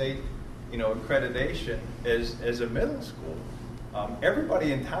make the state, you know, accreditation as a middle school.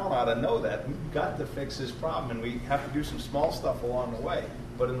 Everybody in town ought to know that. We've got to fix this problem, and we have to do some small stuff along the way.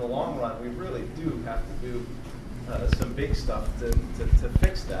 But in the long run, we really do have to do some big stuff to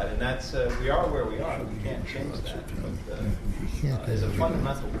fix that. And that's, we are where we are. We can't change that. But as a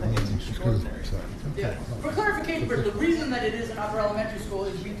fundamental thing, it's extraordinary. Yeah. For clarification, but the reason that it is an upper elementary school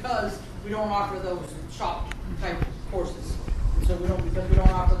is because we don't offer those shop type courses. So because we don't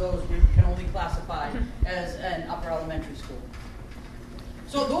offer those, we can only classify as an upper elementary school.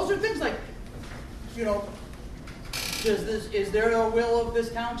 So those are things like, you know, is there a will of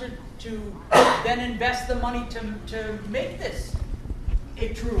this town to then invest the money to make this a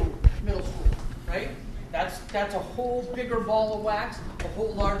true middle school, right? That's a whole bigger ball of wax, a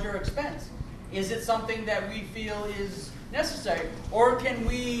whole larger expense. Is it something that we feel is necessary? Or can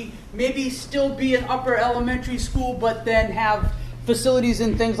we maybe still be an upper elementary school but then have facilities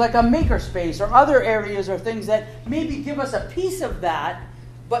in things like a makerspace or other areas or things that maybe give us a piece of that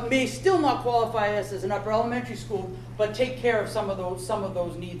but may still not qualify us as an upper elementary school, but take care of some of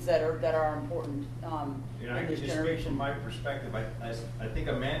those needs that are important You know, in this just speak generation. from my perspective, I think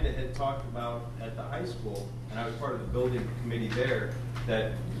Amanda had talked about at the high school, and I was part of the building committee there,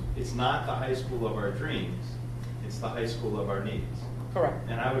 that it's not the high school of our dreams, it's the high school of our needs. Correct.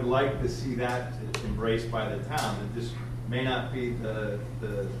 And I would like to see that embraced by the town, that this may not be the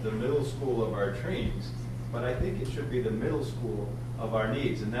middle school of our dreams, but I think it should be the middle school of our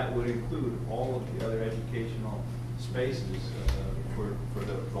needs, and that would include all of the other educational spaces for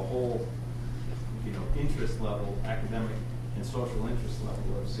the whole, you know, interest level, academic and social interest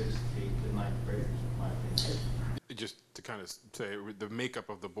level of 6th, 8th, and 9th graders, in my opinion. Just to kind of say, the makeup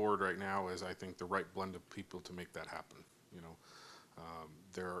of the board right now is, I think, the right blend of people to make that happen. You know,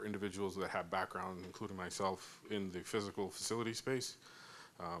 there are individuals that have background, including myself, in the physical facility space.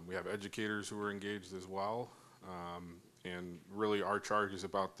 We have educators who are engaged as well. And really our charge is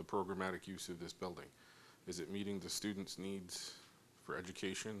about the programmatic use of this building. Is it meeting the students' needs for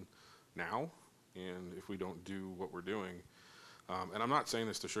education now? And if we don't do what we're doing, and I'm not saying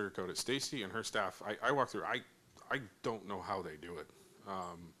this to sugarcoat it, Stacy and her staff, I walk through, I don't know how they do it.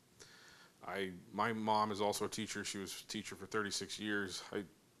 My mom is also a teacher. She was a teacher for 36 years. I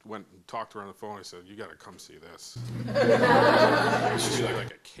went and talked to her on the phone. I said, you got to come see this. It should be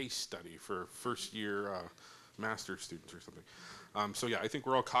like a case study for first year master's students or something. So yeah, I think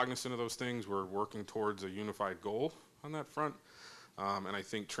we're all cognizant of those things. We're working towards a unified goal on that front. And I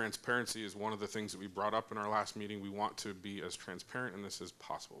think transparency is one of the things that we brought up in our last meeting. We want to be as transparent in this as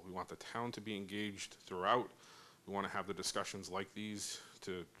possible. We want the town to be engaged throughout. We want to have the discussions like these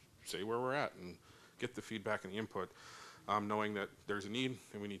to say where we're at and get the feedback and the input, knowing that there's a need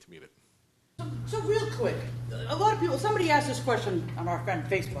and we need to meet it. So real quick, a lot of people, somebody asked this question on our friend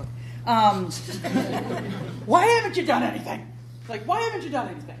Facebook. Why haven't you done anything? Like, why haven't you done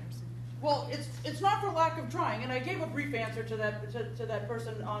anything? Well, it's not for lack of trying, and I gave a brief answer to that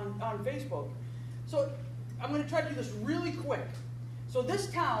person on Facebook. So I'm going to try to do this really quick. So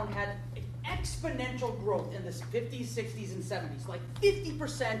this town had exponential growth in the 50s, 60s, and 70s, like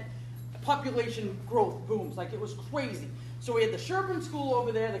 50% population growth booms, like it was crazy. So we had the Sherburne School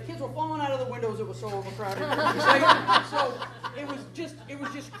over there. The kids were falling out of the windows. It was so overcrowded. So it was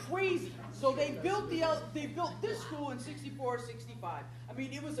just crazy. So they built this school in 64, 65. I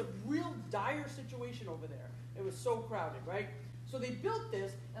mean, it was a real dire situation over there. It was so crowded, right? So they built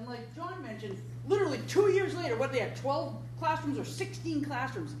this, and like John mentioned, literally 2 years later, what they had, 12 classrooms or 16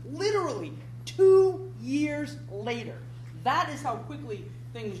 classrooms? Literally 2 years later. That is how quickly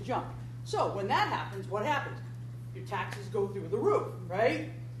things jump. So when that happens, what happens? Your taxes go through the roof, right?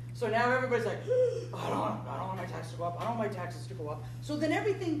 So now everybody's like, I don't want my taxes to go up. I don't want my taxes to go up. So then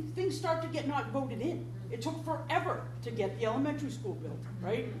things start to get not voted in. It took forever to get the elementary school built,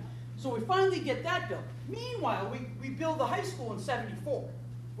 right? So we finally get that built. Meanwhile, we build the high school in '74,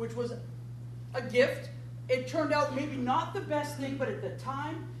 which was a gift. It turned out maybe not the best thing, but at the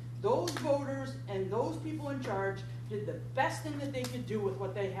time, those voters and those people in charge did the best thing that they could do with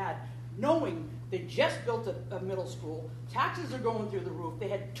what they had, knowing they just built a middle school, taxes are going through the roof. They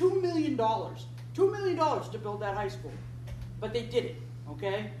had $2 million to build that high school, but they did it,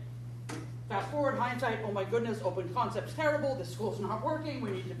 okay? Fast forward, hindsight, oh my goodness, open concept's terrible, the school's not working,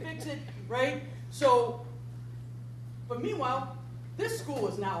 we need to fix it, right? So, but meanwhile, this school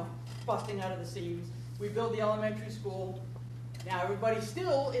is now busting out of the seams. We build the elementary school. Now everybody is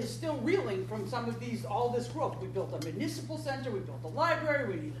still reeling from some of all this growth. We built a municipal center, we built a library,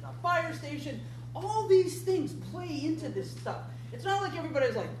 we needed a fire station. All these things play into this stuff. It's not like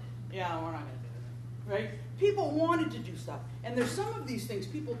everybody's like, yeah, we're not going to do it, right? People wanted to do stuff. And there's some of these things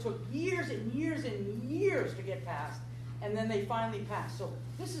people took years and years and years to get past, and then they finally passed. So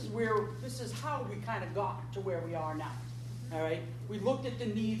this is how we kind of got to where we are now. All right, we looked at the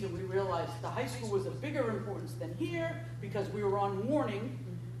needs and we realized the high school was of bigger importance than here because we were on warning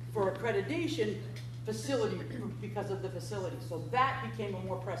for accreditation facility because of the facility. So that became a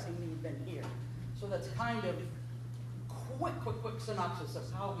more pressing need than here. So that's kind of quick synopsis of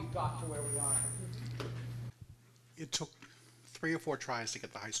how we got to where we are. It took 3 or 4 tries to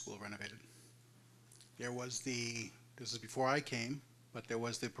get the high school renovated. This is before I came, but there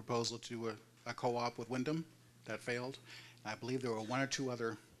was the proposal to do a co-op with Wyndham that failed. I believe there were 1 or 2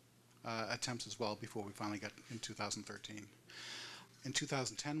 other attempts as well before we finally got in 2013. In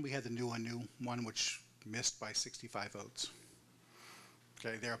 2010, we had the new one, which missed by 65 votes.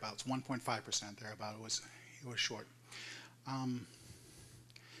 Okay, thereabouts, 1.5%, thereabout, it was short.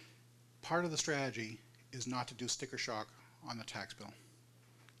 Part of the strategy is not to do sticker shock on the tax bill.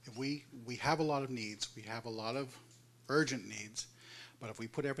 If we have a lot of needs, we have a lot of urgent needs, but if we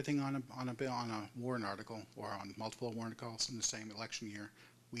put everything on a bill, on a warrant article, or on multiple warrant articles in the same election year,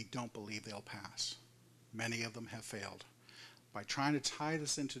 we don't believe they'll pass. Many of them have failed. By trying to tie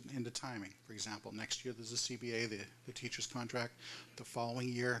this into timing, for example, next year there's a CBA, the teacher's contract. The following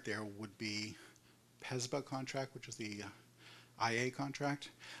year there would be PESBA contract, which is the IA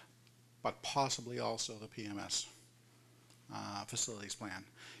contract, but possibly also the PMS facilities plan.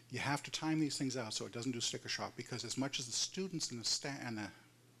 You have to time these things out so it doesn't do sticker shock, because as much as the students and the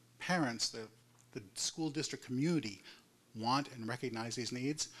parents, the school district community want and recognize these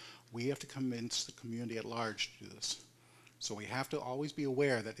needs, we have to convince the community at large to do this. So we have to always be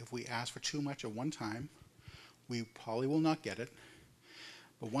aware that if we ask for too much at one time, we probably will not get it.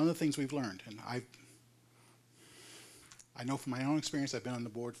 But one of the things we've learned, and I know from my own experience, I've been on the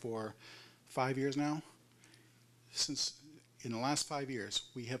board for 5 years now. In the last 5 years,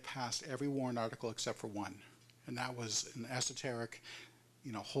 we have passed every warrant article except for one. And that was an esoteric,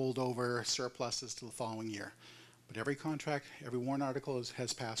 holdover surpluses to the following year. But every contract, every warrant article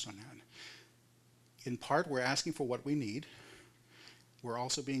has passed on that. In part, we're asking for what we need. We're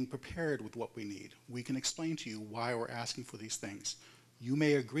also being prepared with what we need. We can explain to you why we're asking for these things. You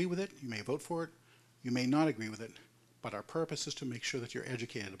may agree with it, you may vote for it, you may not agree with it, but our purpose is to make sure that you're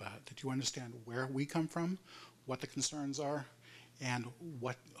educated about it, that you understand where we come from, what the concerns are, and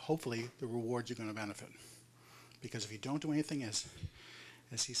what, hopefully, the rewards you're going to benefit. Because if you don't do anything, as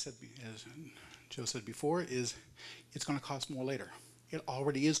he said, as Joe said before, it's going to cost more later. It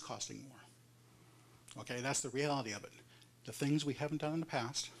already is costing more. Okay, that's the reality of it. The things we haven't done in the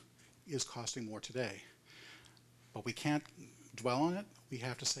past is costing more today. But we can't dwell on it. We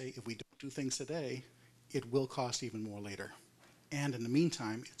have to say, if we don't do things today, it will cost even more later. And in the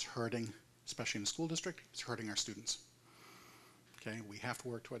meantime, it's hurting, especially in the school district, it's hurting our students. Okay, we have to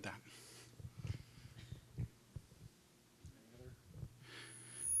work toward that.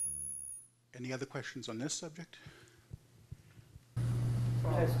 Any other questions on this subject?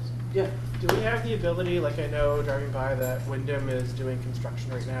 Yeah. Do we have the ability, like I know driving by that Wyndham is doing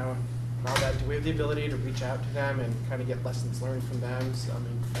construction right now, and all that, do we have the ability to reach out to them and kind of get lessons learned from them? So, I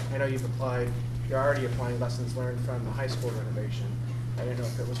mean, I know you're already applying lessons learned from the high school renovation. I didn't know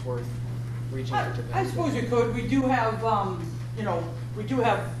if it was worth reaching out to them. I suppose you could. We do have,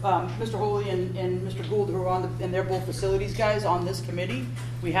 Mr. Holy and Mr. Gould who are on and they're both facilities guys on this committee.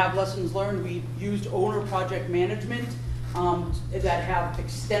 We have lessons learned. We used owner project management that have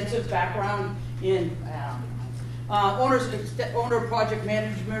extensive background in owner project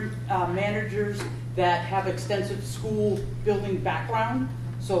management managers that have extensive school building background.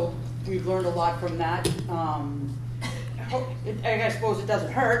 So we've learned a lot from that. I suppose it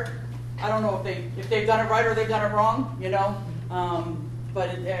doesn't hurt. I don't know if they've done it right or they've done it wrong, but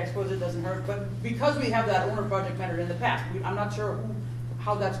I suppose it doesn't hurt. But because we have that owner project manager in the past, I'm not sure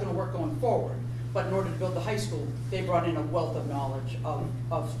how that's going to work going forward. But in order to build the high school, they brought in a wealth of knowledge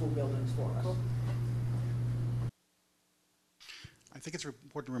of school buildings for us. I think it's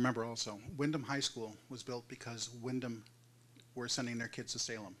important to remember also, Wyndham High School was built because Wyndham were sending their kids to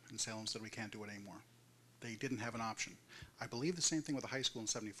Salem, and Salem said we can't do it anymore. They didn't have an option. I believe the same thing with the high school in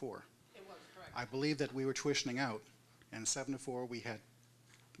 '74. It was, correct. I believe that we were tuitioning out, and in '74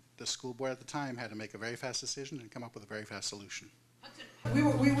 the school board at the time had to make a very fast decision and come up with a very fast solution. We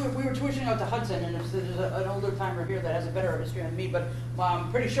were tuitioning out to Hudson, and there's an older timer here that has a better history than me, but I'm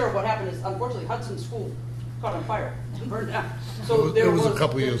pretty sure what happened is, unfortunately, Hudson School caught on fire and burned down. So it was a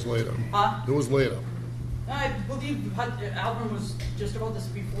couple years later. Huh? It was later. I believe Alvin was just about this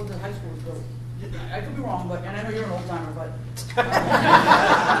before the high school was built. I could be wrong, and I know you're an old timer, but.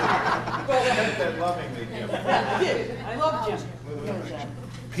 They're lovingly, Jim. I love Jim.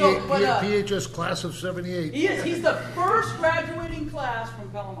 PHS class of '78. He is. He's the first graduating class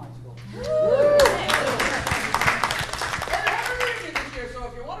from Pelham High School. And I have a reunion this year, so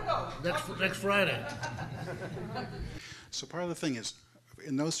if you want to go. Next Friday. So part of the thing is,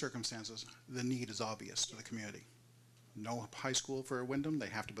 in those circumstances, the need is obvious to the community. No high school for Wyndham, they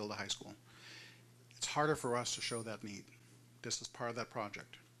have to build a high school. It's harder for us to show that need. This is part of that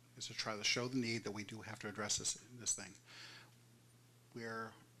project, is to try to show the need that we do have to address this thing.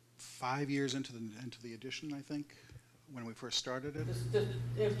 We're 5 years into the addition, I think, when we first started it.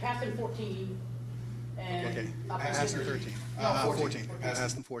 It was passed in 14. And okay, passed in 13. No, 14.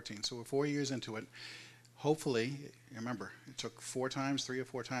 Passed in 14. So we're 4 years into it. Hopefully, remember, it took 3 or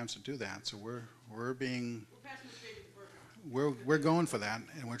 4 times to do that. So we're going for that,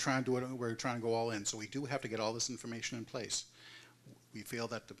 and we're trying to do it. We're trying to go all in. So we do have to get all this information in place. We feel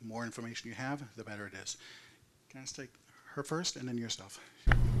that the more information you have, the better it is. Can I just take her first, and then yourself?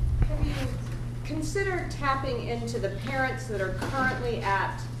 Have you considered tapping into the parents that are currently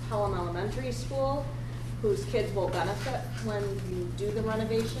at Pelham Elementary School, whose kids will benefit when you do the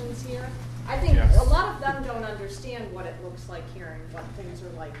renovations here? I think a lot of them don't understand what it looks like here and what things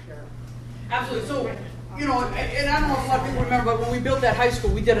are like here. Absolutely. So, and I don't know if a lot of people remember, but when we built that high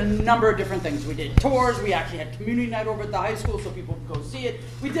school, we did a number of different things. We did tours. We actually had community night over at the high school so people could go see it.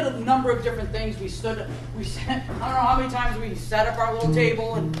 We did a number of different things. We sat, I don't know how many times we set up our little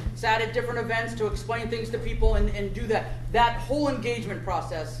table and sat at different events to explain things to people and do that. That whole engagement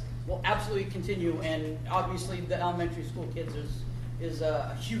process will absolutely continue, and obviously the elementary school kids is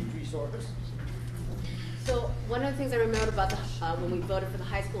a huge resource. So one of the things I remember about when we voted for the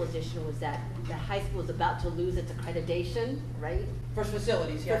high school edition was that the high school was about to lose its accreditation, right? For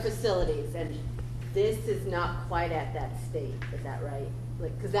facilities, yes. For facilities, and this is not quite at that state, is that right?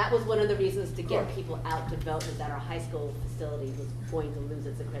 Like, because that was one of the reasons to get people out to vote, is that our high school facility was going to lose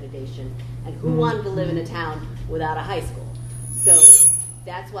its accreditation, and who wanted to live in a town without a high school? So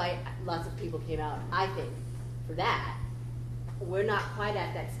that's why lots of people came out, I think, for that. We're not quite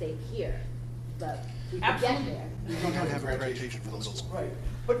at that state here, but we can get there. We don't have accreditation for those schools. Right.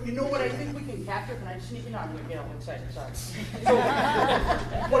 But you know what I think we can capture? Can I just sneak in? I'm going to get all excited, sorry. So,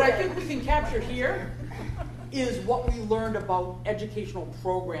 what I think we can capture here is what we learned about educational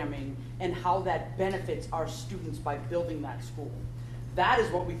programming and how that benefits our students by building that school. That is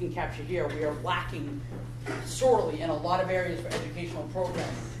what we can capture here. We are lacking sorely in a lot of areas for educational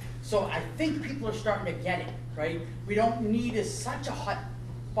programming. So I think people are starting to get it, right? We don't need such a hot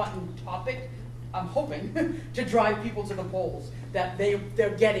button topic, I'm hoping, to drive people to the polls, that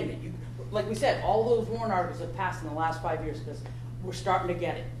they're getting it. Like we said, all those warrant articles have passed in the last 5 years because we're starting to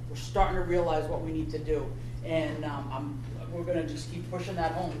get it. We're starting to realize what we need to do. And we're going to just keep pushing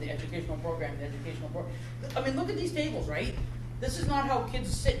that home, the educational program. I mean, look at these tables, right? This is not how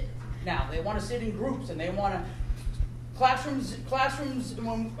kids sit now. They want to sit in groups, and they want to, classrooms,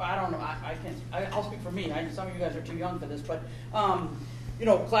 I don't know, I'll speak for me. Some of you guys are too young for this, but, you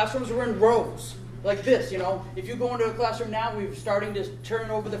know, classrooms were in rows, like this, you know. If you go into a classroom now, we're starting to turn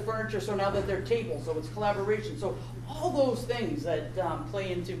over the furniture, so now that they're tables, so it's collaboration. So all those things that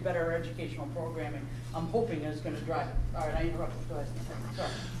play into better educational programming, I'm hoping is going to drive it. All right, I interrupted. Go ahead. Sorry.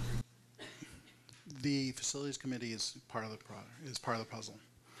 The facilities committee is part of the puzzle.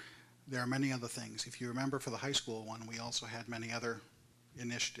 There are many other things. If you remember, for the high school one, we also had many other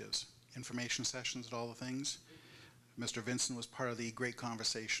initiatives, information sessions and all the things. Mr. Vincent was part of the great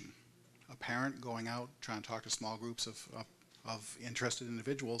conversation. A parent going out, trying to talk to small groups of interested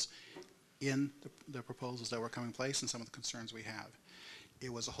individuals in the proposals that were coming in place and some of the concerns we have.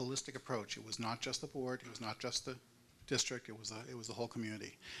 It was a holistic approach. It was not just the board, it was not just the district, it was the whole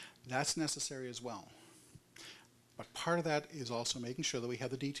community. That's necessary as well. But part of that is also making sure that we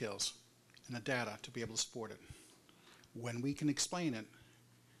have the details and the data to be able to support it. When we can explain it,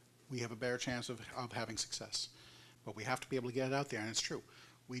 we have a better chance of having success. But we have to be able to get it out there, and it's true.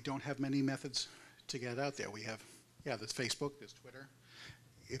 We don't have many methods to get it out there. We have, there's Facebook, there's Twitter.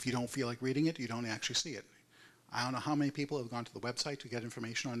 If you don't feel like reading it, you don't actually see it. I don't know how many people have gone to the website to get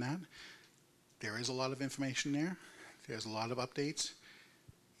information on that. There is a lot of information there. There's a lot of updates.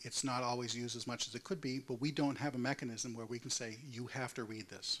 It's not always used as much as it could be, but we don't have a mechanism where we can say, you have to read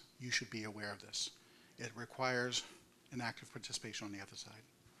this. You should be aware of this. It requires an active participation on the other side.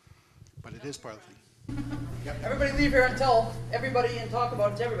 But it is part of the thing. Yep. Everybody leave here and tell everybody and talk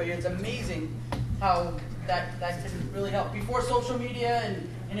about it to everybody. It's amazing how that can really help. Before social media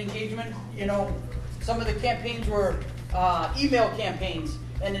and engagement, you know, some of the campaigns were email campaigns,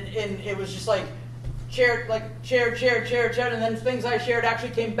 and it was just like shared, and then things I shared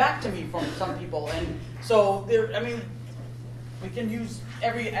actually came back to me from some people, and so there. I mean, we can use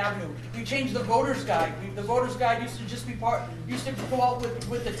every avenue. We changed the voters guide. The voters guide used to go out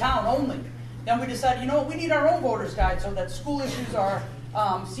with the town only. Then we decided, you know what, we need our own voters guide so that school issues are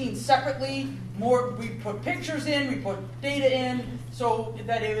seen separately. We put pictures in, we put data in, so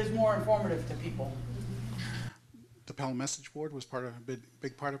that it is more informative to people. The Pelham Message Board was a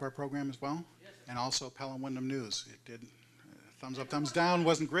big part of our program as well, yes. And also Pelham Wyndham News. It did thumbs up, thumbs down.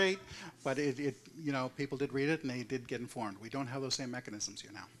 Wasn't great, but it people did read it and they did get informed. We don't have those same mechanisms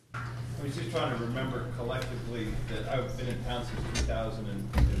here now. I was just trying to remember collectively that I've been in town since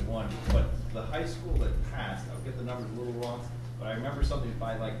 2001, but the high school that passed, I'll get the numbers a little wrong, but I remember something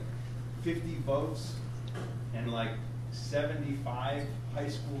by like 50 votes and like 75 high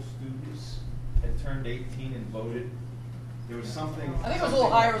school students had turned 18 and voted. There was something. I think it was a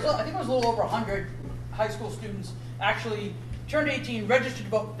little higher. I think it was a little over 100 high school students actually turned 18, registered to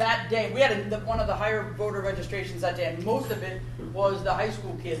vote that day. We had one of the higher voter registrations that day, and most of it was the high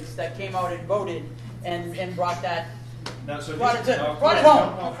school kids that came out and voted and brought that. Now, so brought it home. I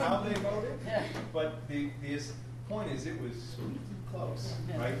don't know how they voted, yeah. But the point is it was close,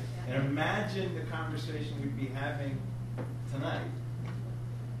 yeah. Right? And imagine the conversation we'd be having tonight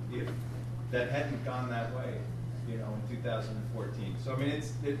if that hadn't gone that way, you know, in 2014. So I mean,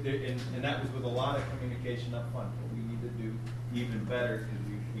 and that was with a lot of communication up front. But we need to do even better because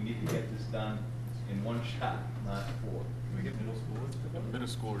we need to get this done in one shot, not four. Can we get middle schoolers? Middle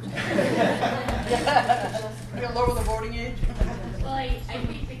schoolers. We're gonna lower the voting age. Well, I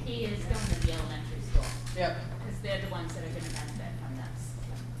think the key is going to the elementary school. Yeah. Because they're the ones that are going to benefit from this.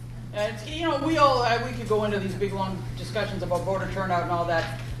 It's, you know, we could go into these big long discussions about voter turnout and all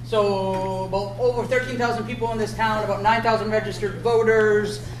that. So about over 13,000 people in this town, about 9,000 registered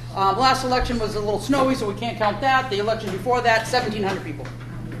voters. Last election was a little snowy, so we can't count that. The election before that, 1,700 people.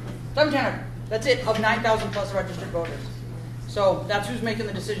 1,700. That's it, of 9,000 plus registered voters. So that's who's making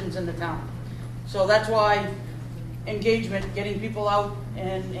the decisions in the town. So that's why engagement, getting people out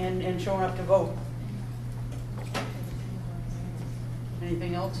and showing up to vote.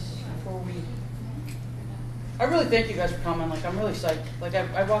 Anything else before we... I really thank you guys for coming. Like, I'm really psyched. Like,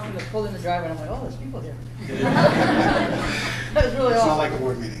 I walked in, pulled in the driveway, and I'm like, oh, there's people here. That was really awesome. It's not like a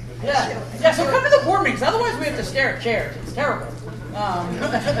board meeting. Yeah, so come to the board meetings. Otherwise, we have to stare at chairs. It's terrible.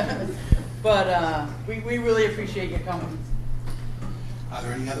 But we really appreciate you coming. Are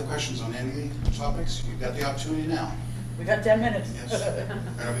there any other questions on any of the topics? You've got the opportunity now. We got 10 minutes. Yes.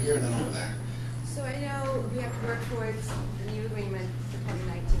 Right over here and then over there. So I know we have to work towards the new agreement for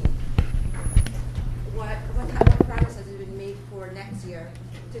 2019. What progress has been made for next year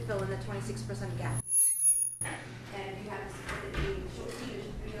to fill in the 26% gap? And you have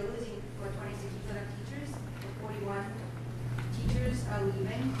we are losing for 26% of teachers, 41 teachers are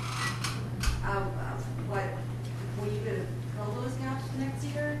leaving. Will you going to fill those gaps for next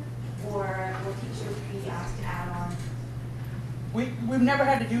year, or will teachers be asked to add on? We've never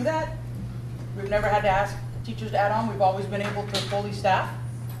had to do that. We've never had to ask teachers to add on. We've always been able to fully staff.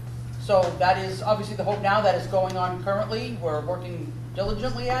 So that is obviously the hope now. That is going on currently. We're working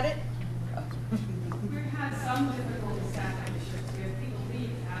diligently at it. We've had some difficulty staffing issues. We have people leave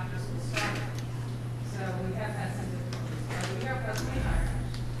after school started. So we have had some difficulties. But we are presently hiring.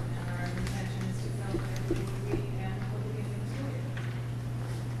 And our intention is to fill every week and hopefully get things moving.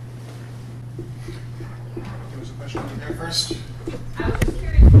 There was a question over there first. I was just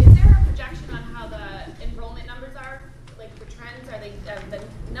curious, is there a projection on how the enrollment numbers are? Like the trends, are they the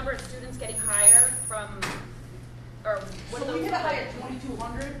number of students getting higher from, or what are So those? we hit a high at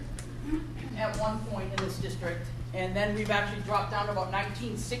 2,200 at one point in this district, and then we've actually dropped down to about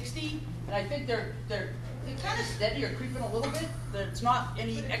 1,960, and I think they're kind of steady or creeping a little bit. It's not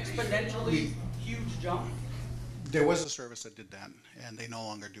any exponentially huge jump. There was a service that did that, and they no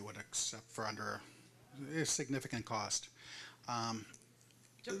longer do it except for under a significant cost.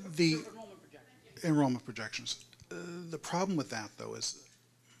 The enrollment projections. The problem with that, though, is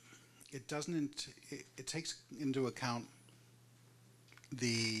it doesn't. It takes into account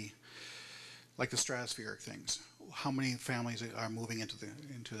the stratospheric things. How many families are moving into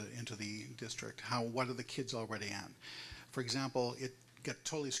the district? What are the kids already in? For example, it got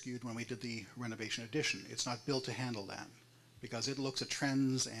totally skewed when we did the renovation addition. It's not built to handle that because it looks at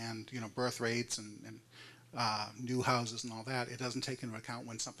trends and birth rates and new houses and all that. It doesn't take into account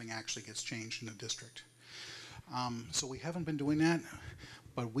when something actually gets changed in the district. So we haven't been doing that,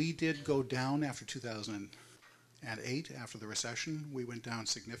 but we did go down after 2008, after the recession. We went down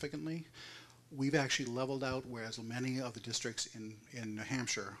significantly. We've actually leveled out, whereas many of the districts in New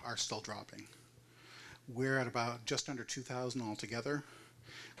Hampshire are still dropping. We're at about just under 2,000 altogether.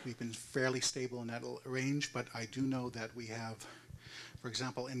 We've been fairly stable in that range, but I do know that we have, for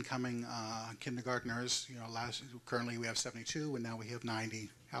example, incoming kindergartners. Currently we have 72, and now we have 90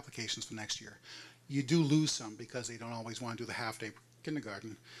 applications for next year. You do lose some because they don't always want to do the half-day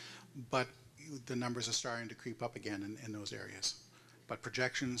kindergarten, but the numbers are starting to creep up again in those areas. But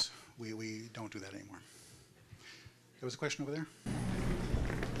projections, we don't do that anymore. There was a question over there?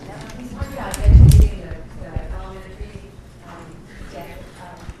 He's talking about educating the elementary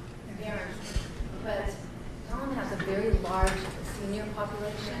parents, but Pelham has a very large senior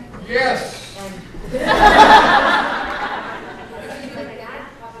population. Yes! And that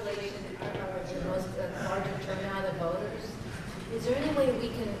population are the most larger turnout of voters. Is there any way we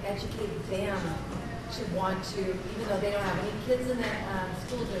can educate them to want to, even though they don't have any kids in their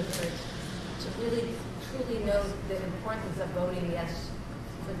school district, to really truly know the importance of voting yes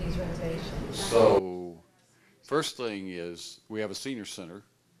for these renovations? So, first thing is, we have a senior center,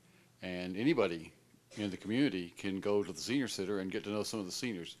 and anybody in the community can go to the senior center and get to know some of the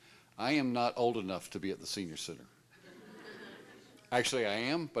seniors. I am not old enough to be at the senior center. Actually, I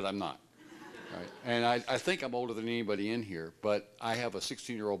am, but I'm not. Right? And I think I'm older than anybody in here, but I have a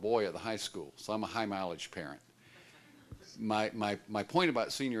 16-year-old boy at the high school, so I'm a high-mileage parent. My point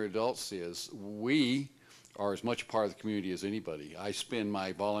about senior adults is we are as much a part of the community as anybody. I spend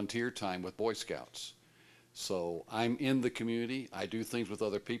my volunteer time with Boy Scouts. So I'm in the community. I do things with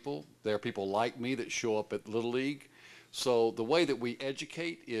other people. There are people like me that show up at Little League. So the way that we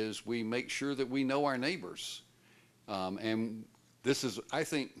educate is we make sure that we know our neighbors. And this is, I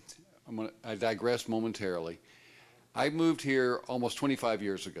think, I digress momentarily. I moved here almost 25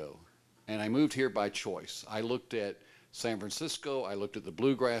 years ago, and I moved here by choice. I looked at San Francisco. I looked at the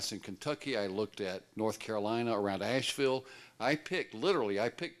bluegrass in Kentucky. I looked at North Carolina around Asheville. I picked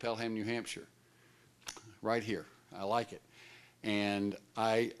Pelham, New Hampshire, right here. I like it. And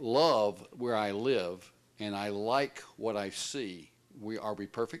I love where I live, and I like what I see. Are we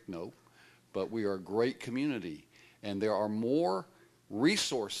perfect? No. But we are a great community. And there are more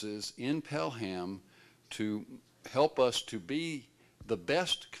resources in Pelham to help us to be the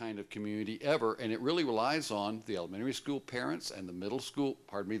best kind of community ever, and it really relies on the elementary school parents and the middle school,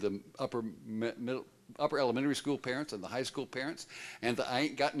 the upper elementary school parents and the high school parents and the I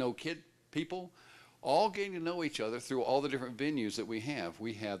ain't got no kid people, all getting to know each other through all the different venues that we have.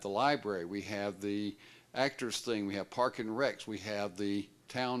 We have the library, we have the actors thing, we have park and recs, we have the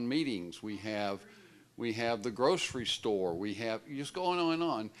town meetings, we have the grocery store, we have, just going on and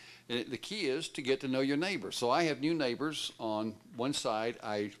on. And the key is to get to know your neighbors. So I have new neighbors on one side.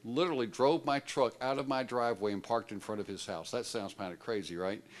 I literally drove my truck out of my driveway and parked in front of his house. That sounds kind of crazy,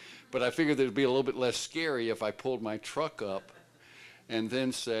 right? But I figured it would be a little bit less scary if I pulled my truck up and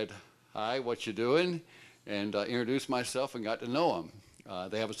then said, "Hi, what you doing?" and introduced myself and got to know them.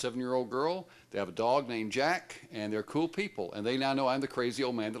 They have a 7-year-old girl. They have a dog named Jack, and they're cool people. And they now know I'm the crazy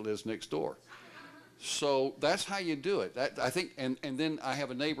old man that lives next door. So that's how you do it. I think, and then I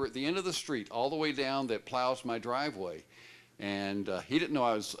have a neighbor at the end of the street, all the way down, that plows my driveway. And he didn't know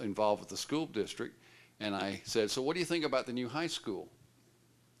I was involved with the school district. And I said, "So what do you think about the new high school?"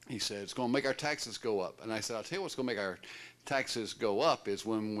 He said, "It's going to make our taxes go up." And I said, "I'll tell you what's going to make our taxes go up is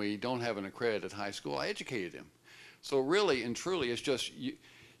when we don't have an accredited high school." I educated him. So really and truly, it's just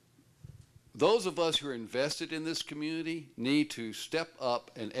those of us who are invested in this community need to step up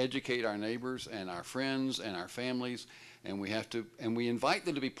and educate our neighbors and our friends and our families, and we invite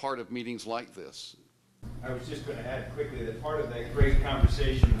them to be part of meetings like this. I was just going to add quickly that part of that great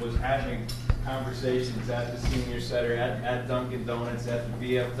conversation was having conversations at the senior center, at Dunkin' Donuts, at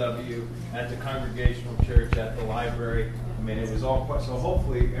the VFW, at the Congregational Church, at the library. I mean, it was all quite, so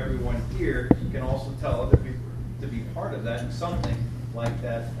hopefully everyone here can also tell other people to be part of that, and something like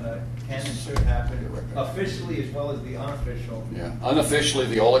that can and should happen officially as well as the unofficial. Yeah, unofficially,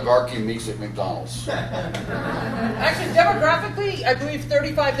 the oligarchy meets at McDonald's. Actually, demographically, I believe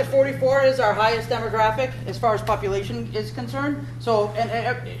 35 to 44 is our highest demographic as far as population is concerned. So,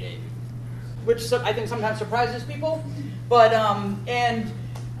 which I think sometimes surprises people. But I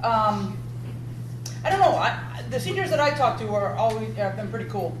don't know. The seniors that I talk to have been pretty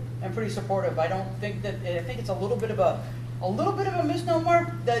cool and pretty supportive. I think it's a little bit of a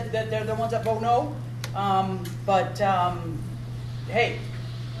misnomer that they're the ones that vote no. Hey,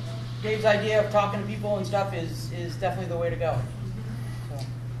 Dave's idea of talking to people and stuff is definitely the way to go. So.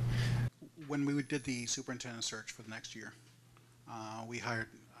 When we did the superintendent search for the next year, we hired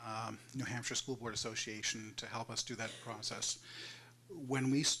New Hampshire School Board Association to help us do that process. When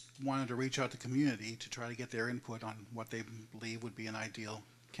we wanted to reach out to the community to try to get their input on what they believe would be an ideal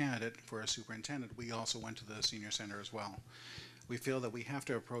candidate for a superintendent, we also went to the senior center as well. We feel that we have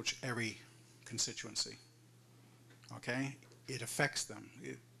to approach every constituency. Okay? It affects them.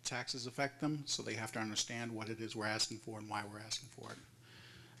 Taxes affect them, so they have to understand what it is we're asking for and why we're asking for it.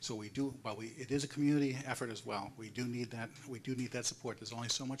 So we do, but it is a community effort as well. We do need that. We do need that support. There's only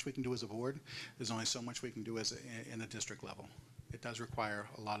so much we can do as a board. There's only so much we can do in the district level. It does require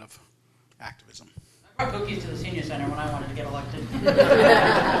a lot of activism. I brought cookies to the senior center when I wanted to get elected.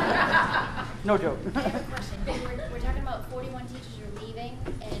 No joke. I have a question. We're talking about 41 teachers are leaving,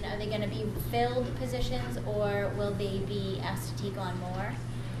 and are they going to be filled positions, or will they be asked to take on more?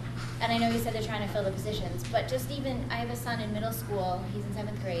 And I know you said they're trying to fill the positions, but just even, I have a son in middle school, he's in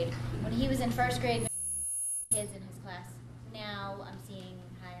 7th grade. When he was in 1st grade, kids in his class. Now I'm seeing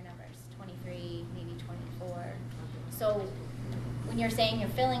higher numbers, 23, maybe 24. So when you're saying you're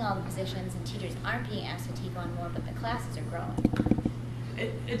filling all the positions and teachers aren't being asked to take on more, but the classes are growing.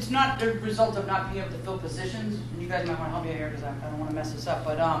 It's not the result of not being able to fill positions, and you guys might want to help me here because I don't want to mess this up,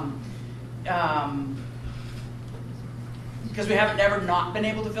 but because we haven't ever not been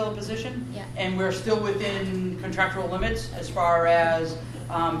able to fill a position, and we're still within contractual limits as far as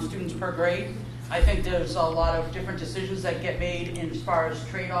students per grade. I think there's a lot of different decisions that get made in as far as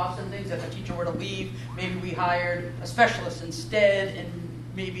trade-offs and things. If a teacher were to leave, maybe we hired a specialist instead and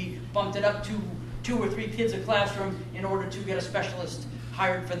maybe bumped it up to 2 or 3 kids a classroom in order to get a specialist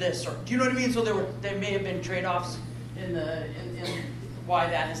hired for this. Or, do you know what I mean? So there may have been trade-offs in why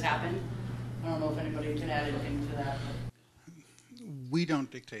that has happened. I don't know if anybody can add anything to that. We don't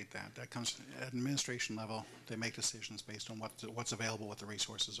dictate that. That comes at administration level. They make decisions based on what's available, what the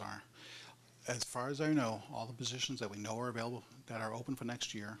resources are. As far as I know, all the positions that we know are available, that are open for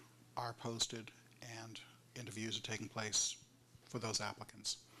next year, are posted and interviews are taking place for those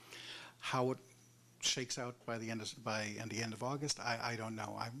applicants. How it shakes out by the end of August, I don't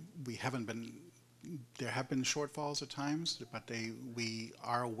know. We haven't been. There have been shortfalls at times, but we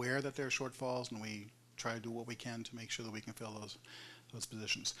are aware that there are shortfalls, and we try to do what we can to make sure that we can fill those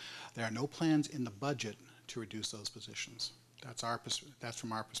positions. There are no plans in the budget to reduce those positions. That's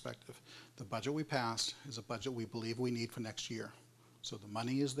from our perspective. The budget we passed is a budget we believe we need for next year. So the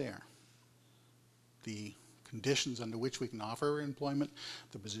money is there. The conditions under which we can offer employment,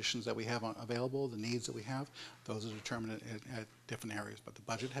 the positions that we have available, the needs that we have, those are determined at different areas. But the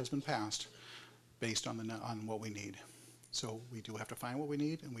budget has been passed based on what we need. So we do have to find what we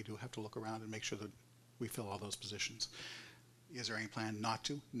need, and we do have to look around and make sure that we fill all those positions. Is there any plan not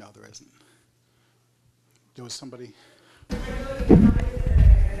to? No, there isn't. There was somebody.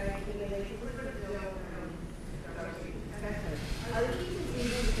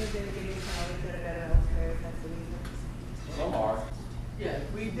 Some are. Yeah,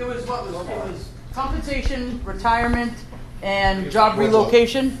 there was what was it was compensation, retirement, and job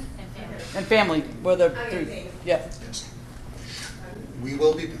relocation, and family were the three. Yeah. Yes. We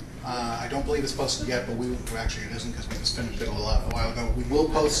will be. I don't believe it's posted yet, but actually it isn't because we just finished it a while ago. We will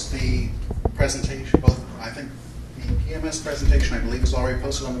post the presentation. Both I think the PMS presentation I believe is already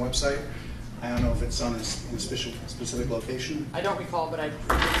posted on the website. I don't know if it's on a specific location. I don't recall, but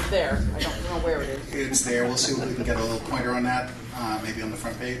it's there. I don't know where it is. It's there. We'll see if we can get a little pointer on that, maybe on the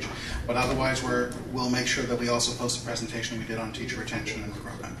front page. But otherwise, we'll make sure that we also post the presentation we did on teacher retention and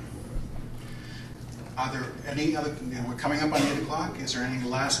recruitment. Are there any other? We're coming up on 8 o'clock. Is there any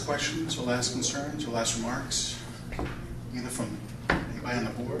last questions or last concerns or last remarks, either from anybody on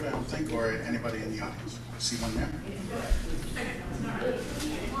the board, I don't think, or anybody in the audience? I see one there.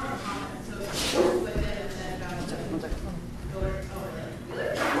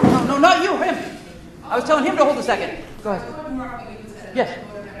 No, not you, him. I was telling him to hold a second. Go ahead. Yes.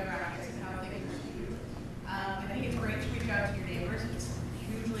 I think it's great to reach out to your neighbors. It's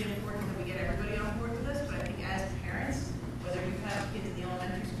hugely important that we get everybody on board with this, but I think as parents, whether you have kids in the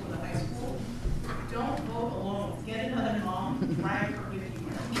elementary school or the high school, don't vote alone. Get another mom, drag her with you.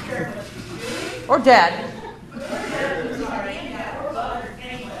 I don't care what she's doing. Or dad.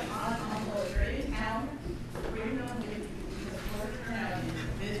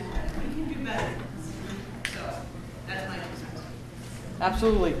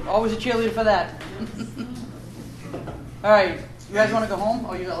 Absolutely. Always a cheerleader for that. All right. You guys want to go home?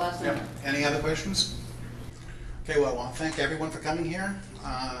 Oh, you got last one? Yep. Any other questions? Okay, well, I want to thank everyone for coming here.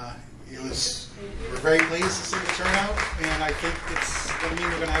 We're very pleased to see the turnout, and I think it's going to mean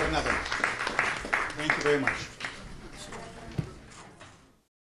we're going to have another. Thank you very much.